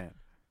quicksand.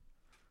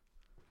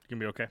 You can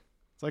be okay.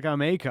 It's like I'm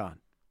Akon.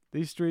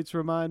 These streets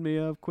remind me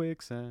of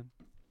quicksand.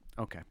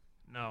 Okay.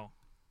 No.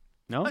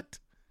 No? What?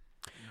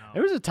 No.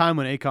 There was a time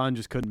when Akon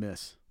just couldn't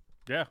miss.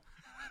 Yeah.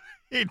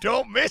 He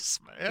don't miss,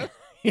 man.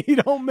 He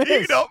don't miss.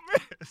 He don't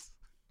miss.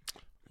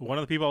 One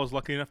of the people I was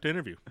lucky enough to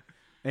interview.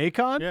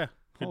 Akon? Yeah.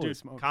 Good Holy dude.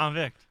 smokes.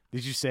 Convict.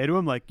 Did you say to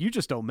him, like, you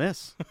just don't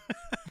miss?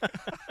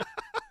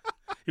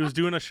 He was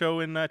doing a show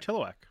in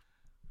Chilliwack.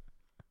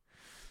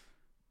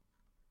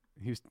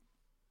 He was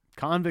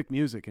convict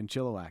music in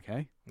Chilliwack,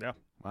 hey? Yeah.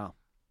 Wow.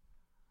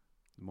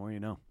 The more you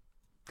know.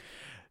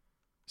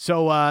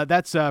 So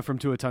that's from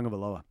Tua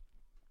Tagovailoa.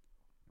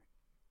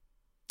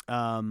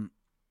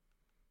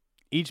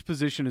 Each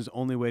position is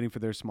only waiting for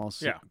their small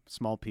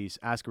piece.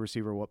 Ask a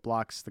receiver what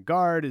blocks the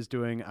guard is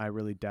doing. I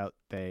really doubt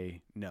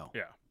they know.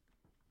 Yeah.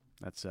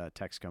 That's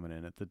text coming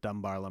in at the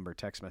Dunbar Lumber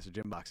text message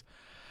inbox.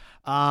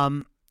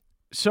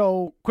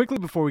 So quickly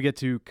before we get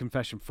to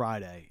Confession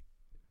Friday,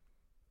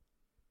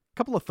 a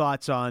couple of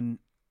thoughts on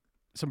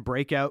some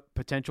breakout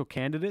potential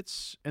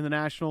candidates in the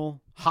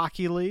National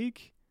Hockey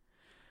League.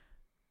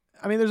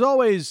 I mean, there's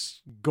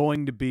always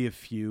going to be a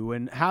few,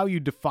 and how you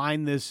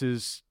define this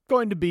is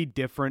going to be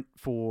different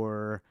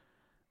for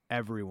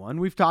everyone.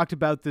 We've talked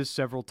about this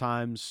several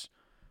times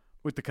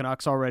with the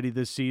Canucks already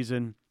this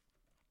season,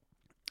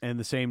 and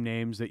the same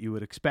names that you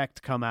would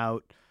expect come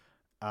out.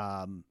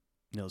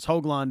 Nils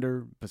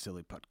Höglander,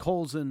 Vasily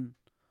Podkolzin,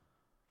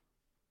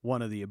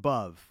 one of the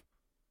above.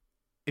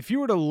 If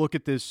you were to look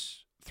at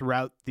this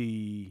throughout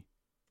the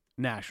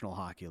National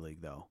Hockey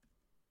League, though,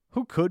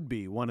 who could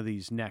be one of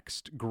these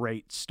next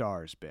great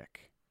stars,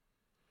 Bick?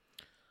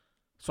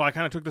 So I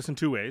kind of took this in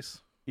two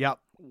ways. Yep.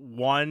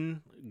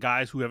 One,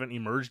 guys who haven't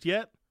emerged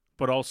yet,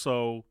 but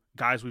also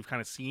guys we've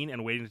kind of seen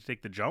and waiting to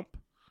take the jump.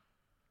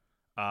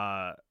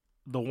 The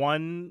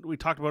one, we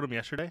talked about him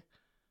yesterday,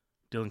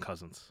 Dylan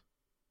Cousins.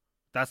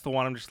 That's the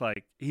one I'm just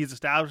like, he's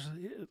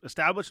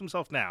established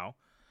himself now,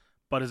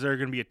 but is there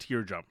going to be a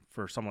tier jump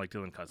for someone like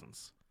Dylan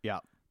Cousins? Yeah.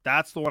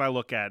 That's the one I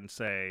look at and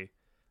say,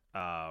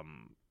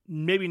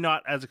 maybe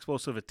not as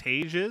explosive as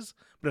Tage is,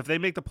 but if they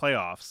make the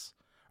playoffs,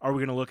 are we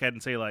going to look at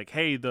and say, like,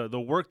 hey, the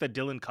work that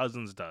Dylan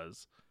Cousins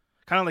does,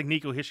 kind of like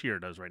Nico Hischier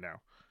does right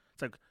now.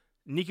 It's like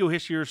Nico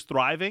Hischier's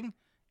thriving,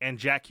 and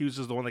Jack Hughes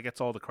is the one that gets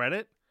all the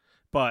credit,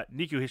 but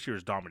Nico Hischier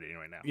is dominating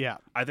right now. Yeah.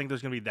 I think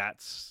there's going to be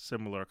that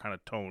similar kind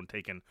of tone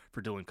taken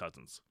for Dylan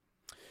Cousins.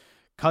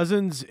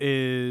 Cousins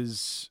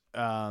is,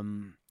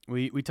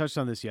 we touched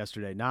on this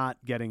yesterday, not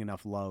getting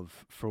enough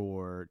love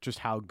for just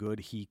how good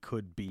he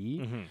could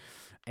be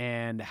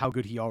and how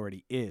good he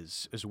already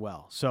is as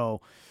well.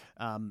 So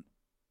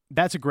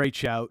that's a great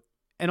shout.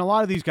 And a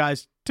lot of these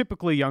guys,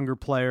 typically younger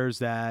players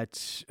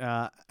that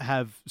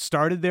have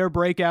started their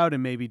breakout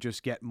and maybe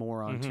just get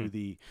more onto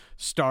the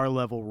star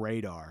level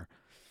radar.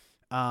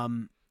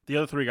 The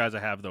other three guys I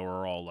have, though,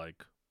 are all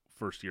like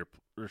first year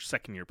or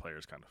second year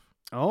players, kind of.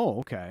 Oh,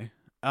 okay.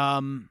 I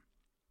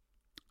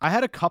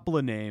had a couple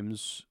of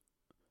names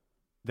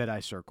that I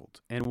circled,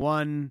 and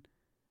one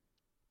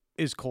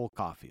is Cole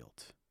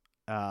Caulfield.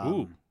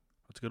 Ooh,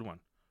 that's a good one.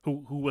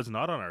 Who was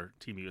not on our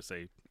Team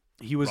USA?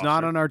 He was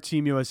not on our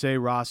Team USA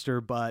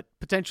roster, but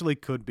potentially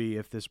could be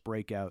if this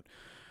breakout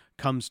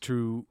comes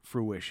to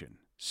fruition.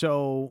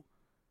 So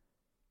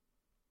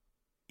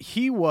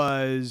he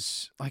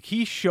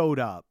showed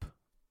up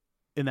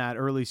in that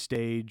early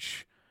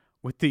stage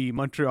with the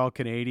Montreal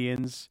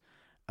Canadiens,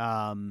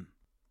 and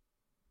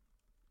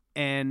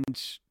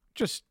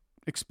just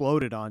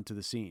exploded onto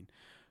the scene.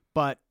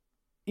 But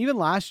even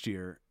last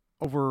year,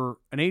 over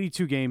an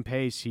 82-game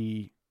pace,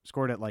 he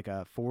scored at like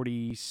a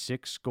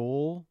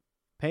 46-goal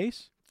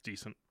pace. It's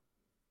decent.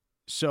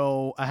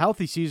 So a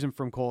healthy season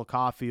from Cole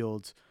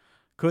Caulfield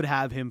could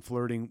have him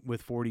flirting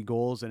with 40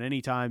 goals. And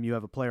anytime you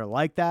have a player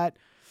like that,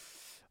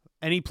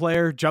 any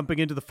player jumping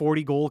into the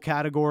 40-goal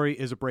category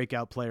is a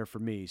breakout player for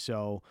me.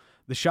 So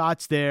the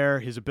shots there,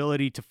 his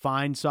ability to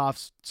find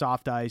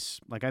soft ice,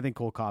 like I think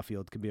Cole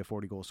Caulfield could be a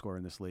 40-goal scorer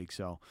in this league.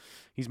 So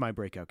he's my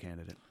breakout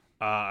candidate.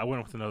 I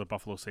went with another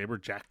Buffalo Sabre,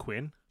 Jack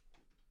Quinn.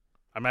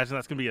 I imagine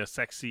that's going to be a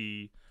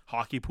sexy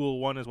hockey pool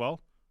one as well,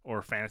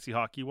 or fantasy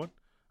hockey one,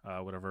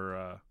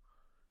 whatever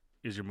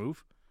is your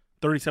move.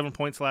 37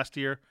 points last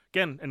year.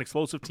 Again, an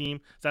explosive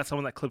team. Is that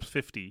someone that clips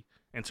 50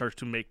 and starts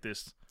to make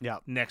this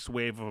next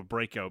wave of a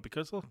breakout?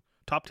 Because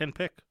top 10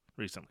 pick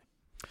recently.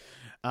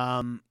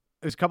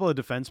 There's a couple of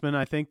defensemen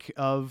I think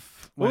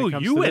of. Oh,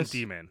 you went this.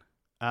 D-man.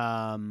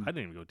 I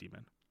didn't even go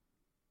D-man.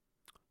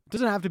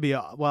 Doesn't have to be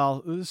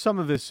some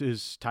of this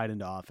is tied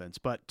into offense,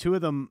 but two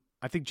of them,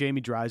 I think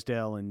Jamie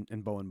Drysdale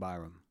and Bowen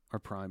Byram are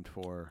primed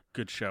for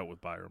good shout with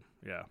Byram.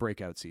 Yeah,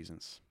 breakout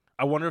seasons.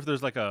 I wonder if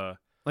there's like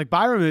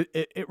Byram.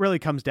 It really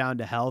comes down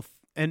to health.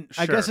 And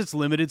I guess it's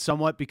limited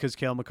somewhat because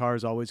Cale Makar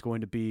is always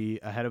going to be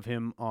ahead of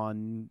him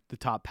on the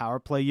top power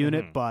play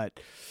unit, but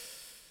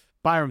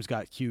Byram's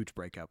got huge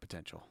breakout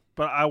potential.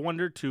 But I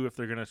wonder, too, if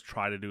they're going to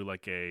try to do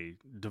like a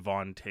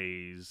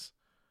Devontae's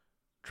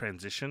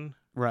transition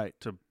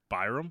to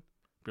Byram.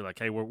 Be like,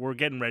 hey, we're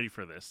getting ready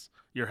for this.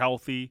 You're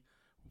healthy.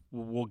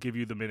 We'll give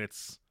you the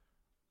minutes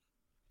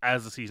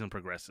as the season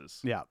progresses.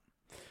 Yeah.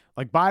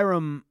 Like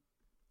Byram,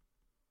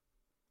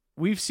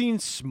 we've seen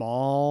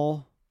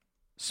small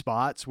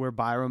spots where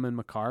Byram and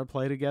Makar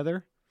play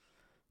together,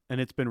 and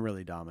it's been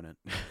really dominant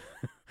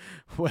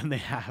when they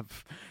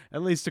have,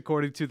 at least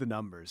according to the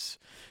numbers.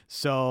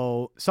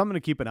 So something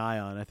to keep an eye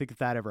on. I think if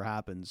that ever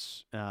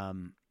happens,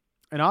 and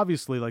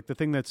obviously, like the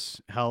thing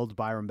that's held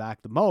Byram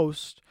back the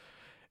most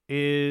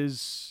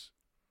is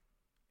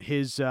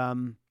his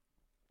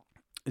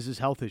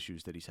health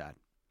issues that he's had.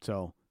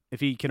 So if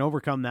he can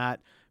overcome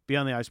that, be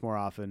on the ice more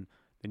often,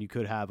 then you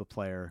could have a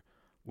player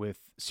with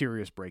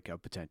serious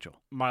breakout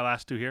potential. My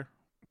last two here.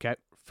 Okay.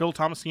 Phil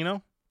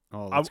Tomasino.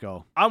 Oh, let's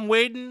go. I'm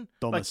waiting.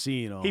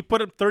 Tomasino. Like, he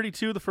put up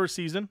 32 the first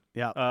season.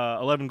 Yeah.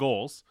 11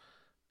 goals.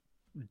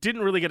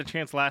 Didn't really get a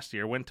chance last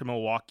year. Went to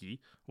Milwaukee.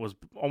 Was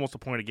almost a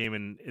point a game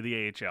in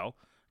the AHL.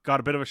 Got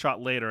a bit of a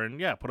shot later and,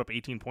 put up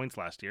 18 points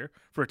last year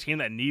for a team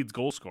that needs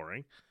goal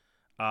scoring.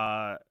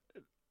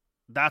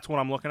 That's what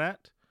I'm looking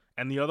at.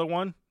 And the other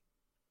one,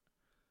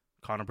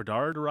 Connor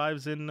Bedard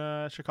arrives in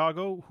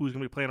Chicago. Who's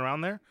going to be playing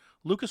around there?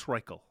 Lucas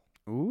Reichel.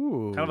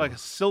 Ooh. Kind of like a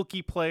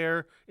silky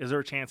player. Is there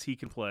a chance he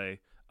can play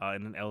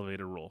in an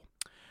elevated role?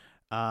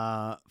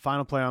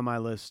 Final player on my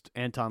list,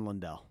 Anton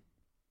Lundell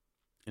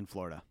in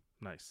Florida.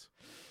 Nice.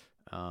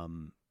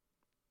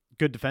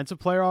 Good defensive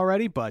player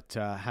already, but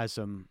has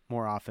some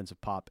more offensive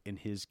pop in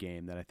his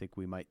game that I think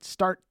we might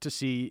start to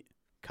see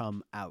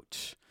come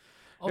out.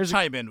 I'll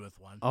chime in with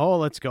one. Oh,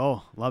 let's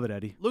go. Love it,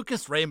 Eddie.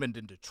 Lucas Raymond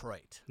in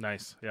Detroit.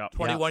 Nice. Yeah.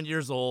 21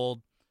 years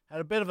old.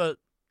 Had a bit of a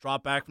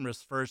drop back from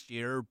his first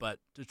year, but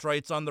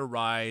Detroit's on the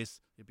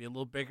rise. He'll be a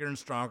little bigger and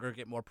stronger,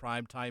 get more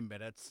prime time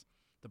minutes.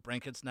 The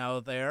Brinket's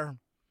now there.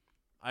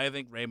 I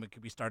think Raymond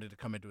could be starting to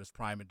come into his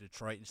prime in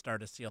Detroit and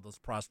start to see all those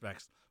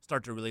prospects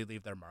start to really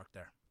leave their mark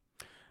there.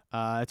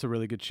 That's a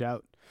really good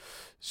shout.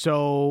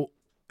 So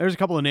there's a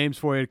couple of names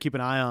for you to keep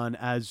an eye on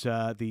as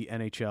the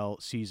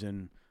NHL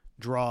season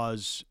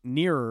draws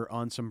nearer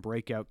on some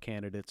breakout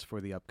candidates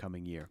for the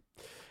upcoming year.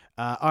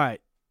 All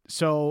right,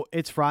 so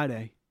it's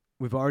Friday.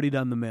 We've already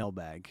done the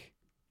mailbag.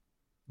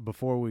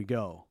 Before we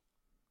go,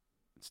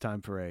 it's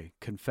time for a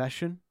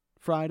Confession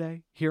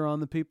Friday here on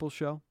The People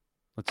Show.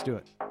 Let's do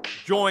it.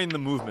 Join the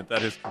movement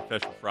that is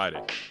Confession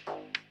Friday.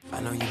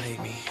 I know you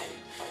hate me.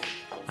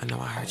 I know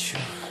I hurt you.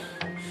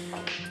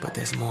 But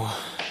there's more.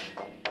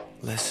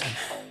 Listen.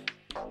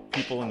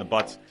 People in the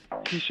butts.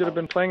 He should have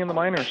been playing in the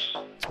minors.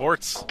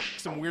 Sports.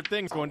 Some weird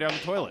things going down the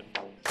toilet.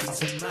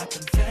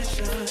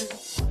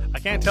 I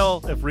can't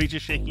tell if Reach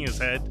is shaking his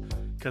head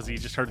because he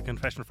just heard the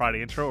Confession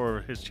Friday intro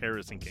or his chair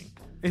is sinking.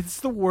 It's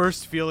the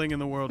worst feeling in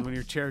the world when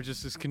your chair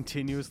just is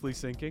continuously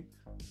sinking.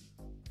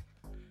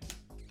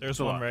 There's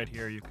one right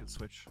here you could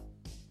switch.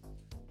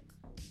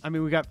 I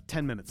mean, we got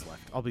 10 minutes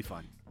left. I'll be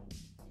fine.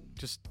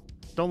 Just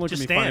don't look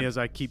Just at me funny stand. as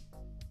I keep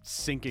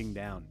sinking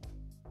down.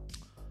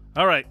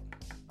 All right.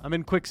 I'm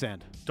in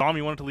quicksand. Dom,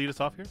 you wanted to lead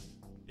us off here?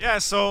 Yeah,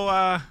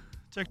 so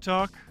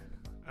TikTok,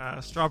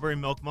 Strawberry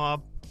Milk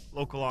Mob,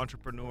 local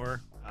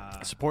entrepreneur.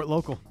 Support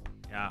local.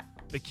 Yeah,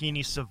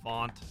 bikini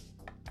savant.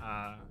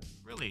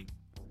 Really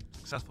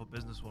successful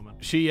businesswoman.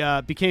 She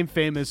became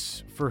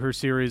famous for her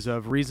series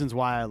of Reasons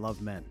Why I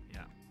Love Men.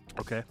 Yeah.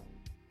 Okay.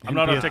 I'm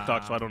not on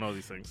TikTok, so I don't know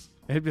these things.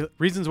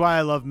 Reasons Why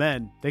I Love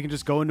Men. They can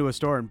just go into a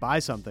store and buy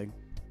something,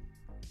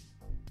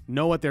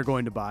 know what they're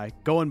going to buy,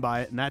 go and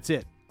buy it, and that's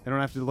it. They don't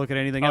have to look at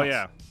anything else. Oh,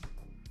 yeah.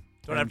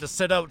 Don't have to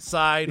sit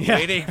outside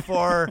waiting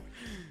for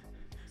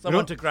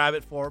someone to grab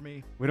it for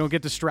me. We don't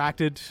get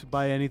distracted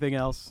by anything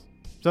else.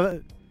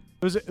 So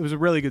it was a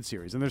really good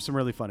series, and there's some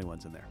really funny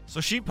ones in there. So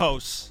she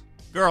posts,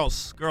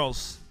 girls,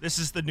 this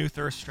is the new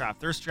Thirst Trap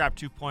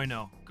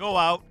 2.0. Go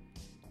out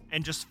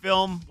and just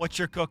film what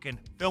you're cooking,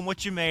 film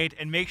what you made,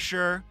 and make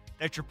sure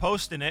that you're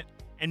posting it,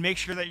 and make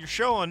sure that you're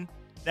showing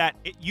that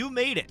you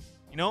made it.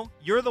 You know,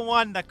 you're the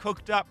one that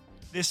cooked up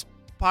this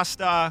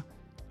pasta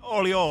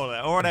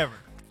oliola or whatever.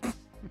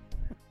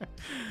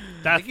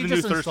 That's the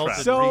new Thirst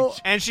Trap. So,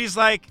 And she's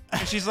like,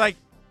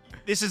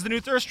 this is the new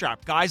Thirst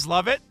Trap. Guys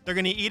love it. They're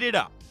going to eat it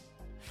up.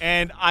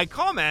 And I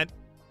comment,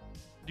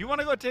 do you want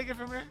to go take it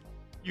from here?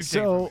 You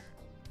take it from here.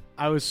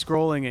 I was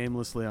scrolling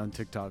aimlessly on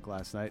TikTok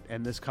last night,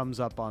 and this comes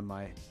up on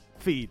my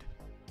feed.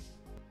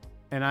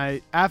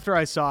 And after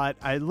I saw it,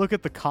 I look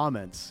at the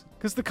comments,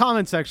 because the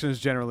comment section is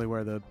generally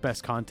where the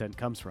best content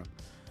comes from.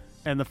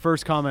 And the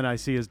first comment I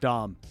see is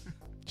Dom.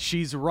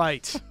 She's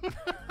right.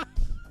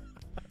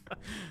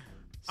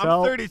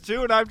 I'm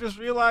 32, and I've just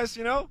realized,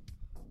 yeah,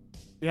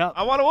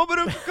 I want a woman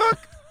who can cook.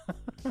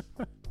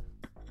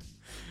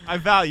 I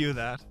value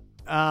that.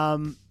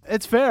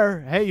 It's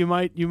fair. Hey, you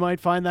might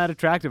find that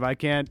attractive. I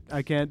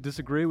can't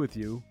disagree with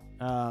you.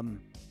 Come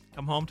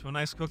home to a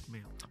nice cooked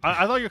meal.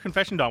 I thought your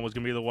confession, Dom, was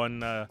going to be the one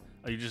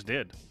Oh, you just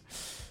did.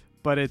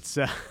 But it's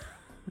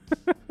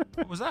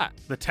What was that?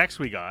 The text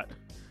we got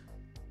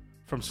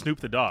from Snoop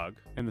the dog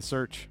in the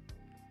search.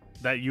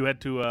 that you had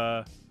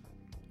to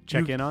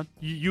Check in on?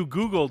 You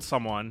Googled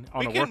someone on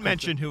We a work. can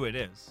mention who it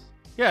is.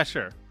 Yeah,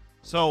 sure.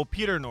 So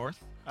Peter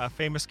North, a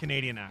famous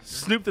Canadian actor.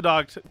 Snoop the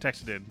dog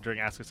texted in during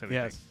Ask Us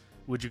Anything. Yes.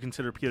 Would you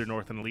consider Peter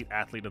North an elite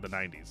athlete of the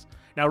 90s?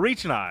 Now,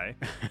 Reach and I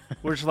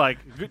were just like,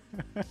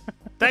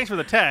 thanks for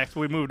the text.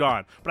 We moved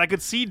on. But I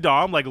could see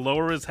Dom like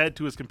lower his head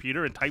to his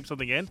computer and type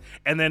something in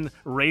and then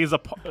raise a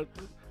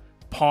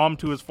palm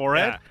to his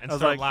forehead. Yeah, and I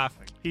was start like,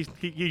 laughing. He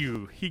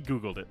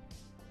Googled it.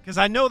 Because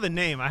I know the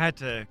name. I had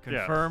to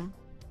confirm.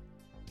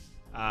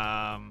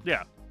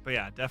 Yeah. But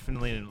yeah,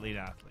 definitely an elite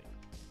athlete.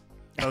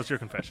 That was your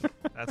confession.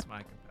 That's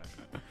my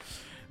confession.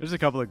 There's a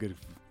couple of good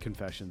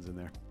confessions in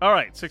there. All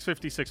right,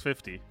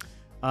 650.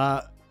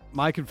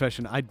 My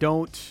confession,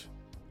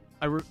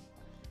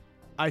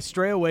 I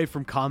stray away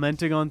from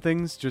commenting on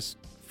things just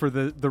for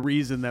the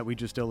reason that we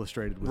just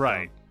illustrated with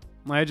Right.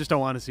 Dom. I just don't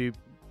want to see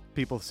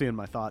people seeing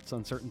my thoughts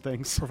on certain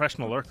things.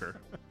 Professional lurker.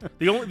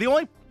 The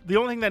only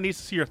thing that needs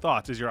to see your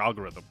thoughts is your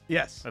algorithm.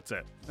 Yes. That's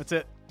it. That's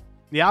it.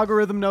 The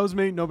algorithm knows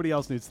me. Nobody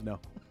else needs to know.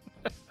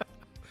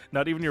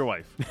 Not even your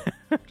wife.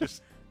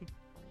 Just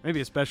Maybe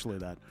especially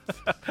that.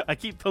 I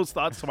keep those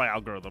thoughts to my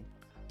algorithm.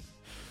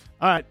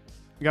 All right.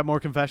 You got more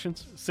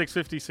confessions?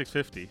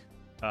 650.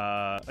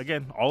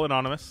 Again, all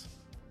anonymous.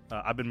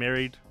 I've been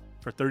married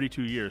for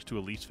 32 years to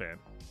a Leafs fan.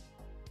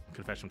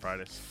 Confession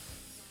Fridays.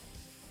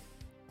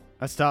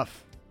 That's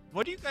tough.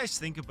 What do you guys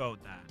think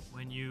about that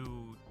when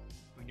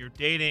you're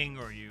dating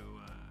or you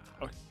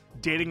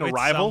Dating a with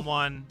rival?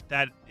 someone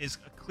that is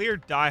a clear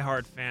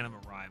diehard fan of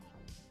a rival?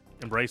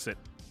 Embrace it.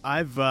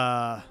 I've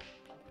But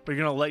you're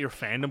going to let your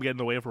fandom get in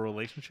the way of a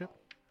relationship?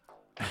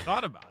 I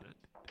thought about it.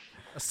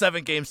 A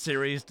 7-game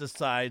series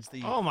decides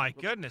the Oh my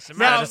goodness! Now,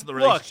 Imagine status of the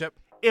look, relationship.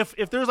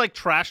 If there's like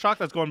trash talk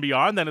that's going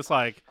beyond, then it's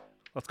like,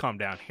 let's calm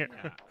down here.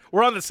 Yeah.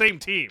 We're on the same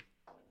team,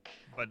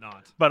 but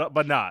not.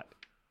 but not.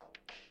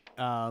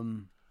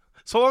 um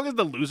So long as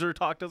the loser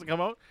talk doesn't come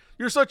out,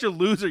 you're such a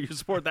loser. You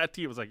support that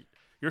team. It's like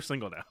you're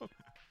single now.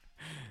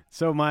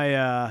 so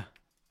my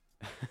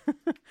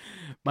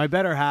my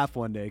better half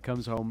one day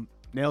comes home,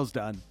 nails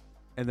done,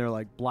 and they're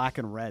like black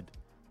and red.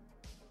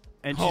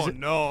 And Oh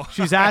no!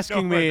 she's I know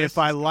asking where me this if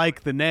I is going.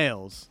 like the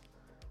nails.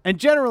 And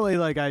generally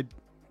like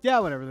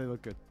whatever, they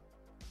look good.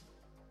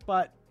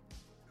 But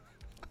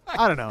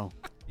I don't know.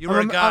 You were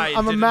a guy.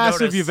 I'm a didn't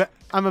massive notice.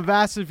 I'm a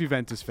massive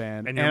Juventus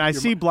fan, And and I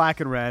you're see black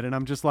and red, and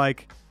I'm just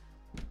like,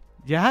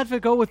 you had to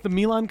go with the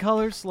Milan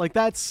colors? Like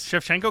that's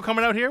Shevchenko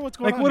coming out here? What's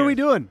going like, on? what are we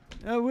here? doing?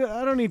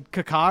 I don't need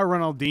Kaká or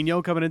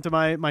Ronaldinho coming into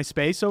my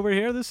space over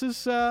here. This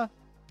is I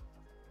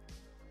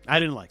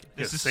didn't like it.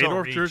 This Yeah, is so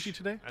Sadorf reach. jersey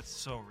today? That's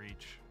so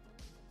reach.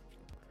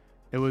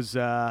 It was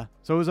so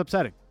it was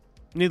upsetting.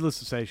 Needless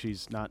to say,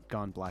 she's not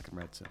gone black and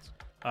red since.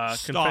 Stop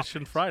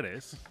Confession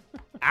Fridays.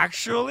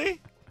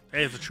 Actually,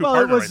 Hey, it's a true Well, it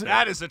partner was- right there.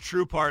 that is a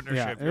true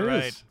partnership. Yeah, You're it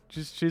right.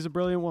 is. She's a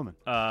brilliant woman.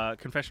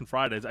 Confession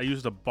Fridays. I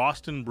used a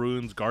Boston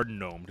Bruins garden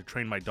gnome to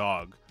train my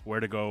dog where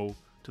to go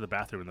to the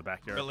bathroom in the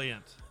backyard.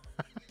 Brilliant.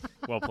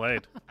 Well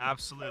played.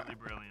 Absolutely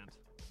brilliant.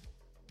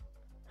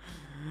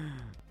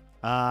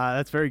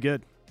 That's very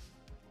good.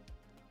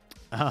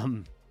 I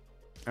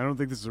don't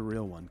think this is a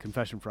real one.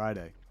 Confession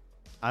Friday.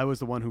 I was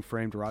the one who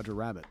framed Roger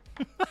Rabbit.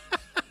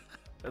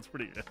 That's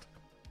pretty good.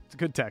 It's a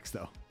good text,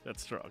 though.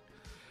 That's strong.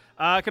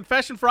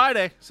 Confession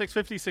Friday,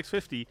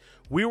 650.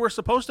 We were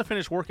supposed to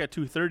finish work at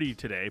 2:30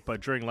 today, but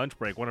during lunch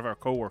break, one of our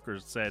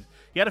coworkers said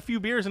he had a few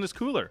beers in his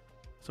cooler.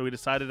 So we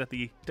decided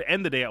to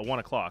end the day at 1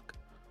 o'clock.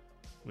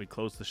 We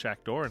closed the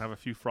shack door and have a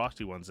few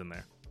frosty ones in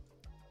there.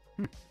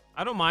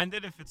 I don't mind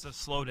it if it's a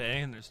slow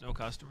day and there's no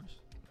customers.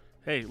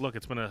 Hey, look,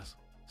 it's been a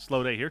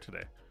slow day here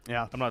today.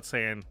 Yeah. I'm not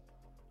saying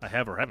I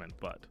have or haven't,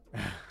 but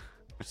I'm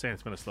saying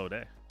it's been a slow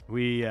day.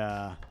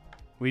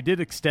 We did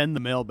extend the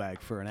mailbag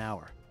for an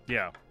hour.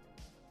 Yeah.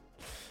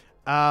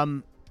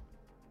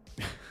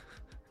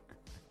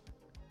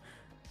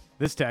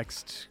 This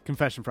text,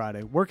 Confession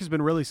Friday. Work has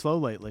been really slow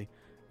lately.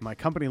 My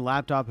company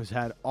laptop has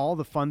had all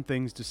the fun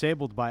things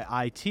disabled by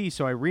IT,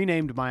 so I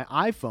renamed my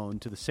iPhone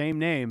to the same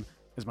name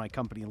as my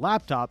company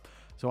laptop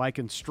so I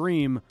can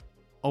stream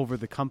over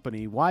the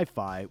company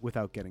Wi-Fi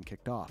without getting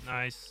kicked off.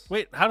 Nice.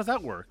 Wait, how does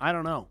that work? I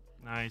don't know.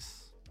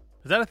 Nice.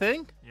 Is that a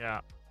thing?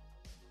 Yeah.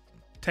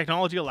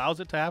 Technology allows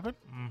it to happen?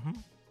 Mm-hmm.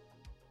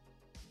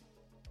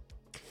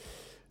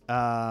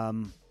 I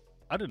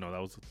didn't know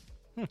that was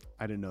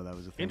I didn't know that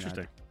was a thing.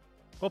 interesting.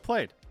 Well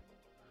played.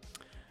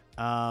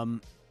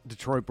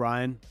 Detroit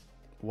Brian,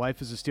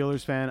 wife is a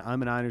Steelers fan.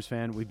 I'm a Niners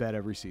fan. We bet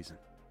every season.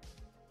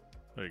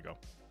 There you go.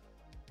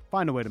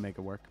 Find a way to make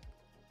it work.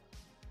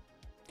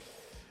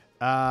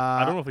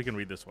 I don't know if we can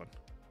read this one.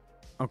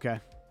 Okay.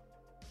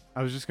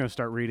 I was just going to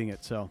start reading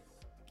it, so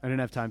I didn't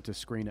have time to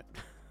screen it.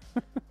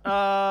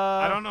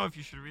 I don't know if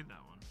you should read that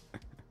one.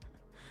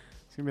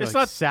 It's going to be It's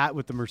like not- sat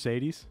with the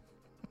Mercedes.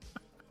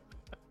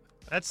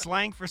 That's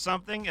slang for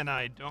something, and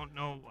I don't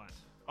know what.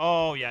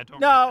 Oh yeah, don't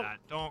No. read that.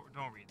 Don't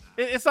read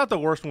that. It's not the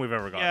worst one we've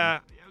ever gotten. Yeah,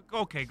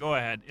 Okay, go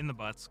ahead. In the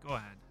butts. Go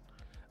ahead.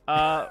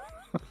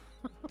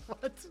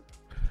 What?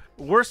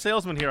 Worst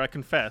salesman here, I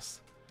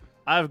confess.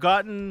 I've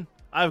got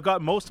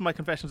most of my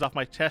confessions off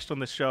my chest on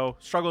this show.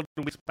 Struggled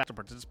in weeks past to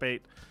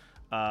participate,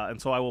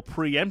 and so I will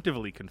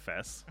preemptively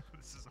confess.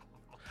 This is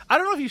awful. I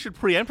don't know if you should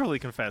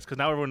preemptively confess because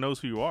now everyone knows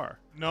who you are.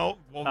 No,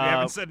 well, we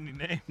haven't said any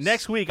names.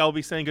 Next week, I'll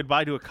be saying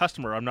goodbye to a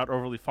customer I'm not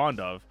overly fond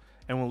of,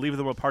 and we'll leave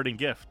them a parting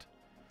gift.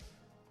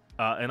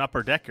 An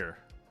upper decker.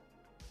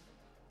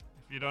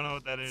 If you don't know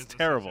what that is, It's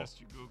terrible. I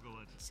suggest you Google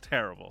it. It's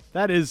terrible.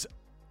 That is.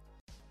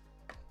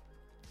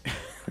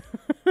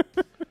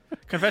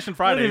 Confession I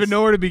Fridays. don't even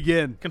know where to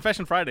begin.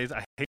 Confession Fridays.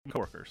 I hate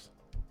coworkers.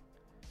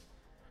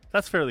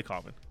 That's fairly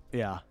common.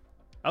 Yeah,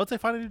 I would say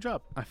find a new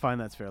job. I find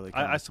that's fairly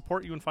common. I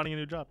support you in finding a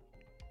new job.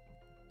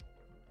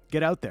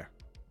 Get out there.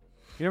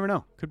 You never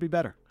know. Could be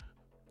better.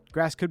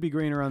 Grass could be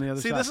greener on the other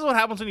See, side. this is what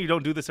happens when you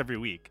don't do this every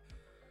week.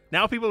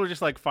 Now people are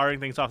just like firing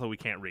things off that we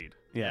can't read.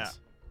 Yes.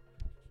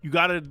 You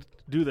got to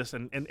do this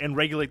and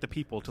regulate the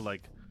people to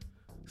like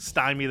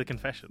stymie the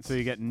confessions. So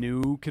you get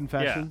new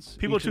confessions.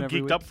 Yeah. People are each and too every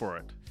geeked week? up for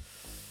it.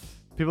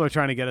 People are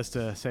trying to get us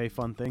to say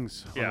fun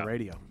things on Yeah. the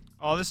radio.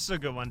 Oh, this is a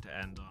good one to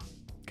end on.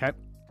 Okay.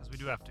 Because we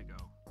do have to go.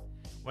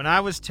 When I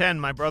was 10,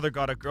 my brother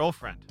got a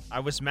girlfriend. I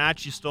was mad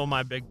she stole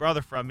my big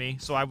brother from me,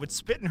 so I would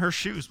spit in her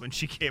shoes when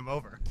she came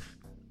over.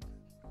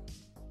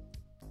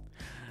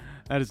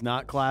 That is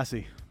not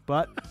classy,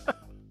 but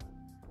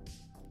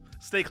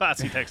Stay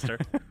classy, Texter.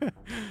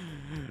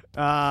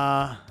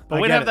 but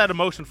But we'd have that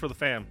emotion for the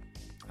fam.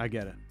 I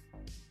get it.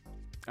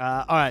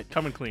 All right.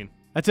 Coming clean.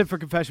 That's it for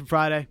Confession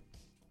Friday.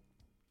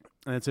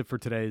 And that's it for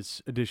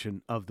today's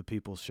edition of The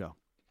People's Show.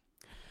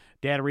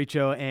 Dan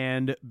Aricho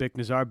and Bick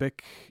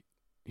Nazarbic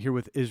here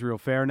with Israel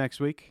Fair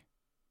next week.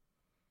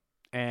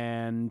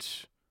 And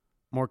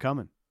more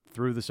coming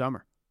through the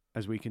summer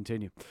as we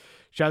continue.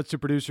 Shouts to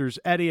producers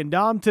Eddie and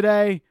Dom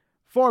today.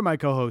 For my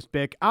co-host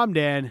Bick, I'm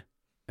Dan.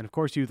 And of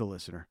course you, the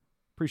listener.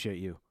 Appreciate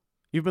you.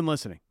 You've been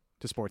listening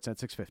to Sportsnet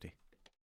 650.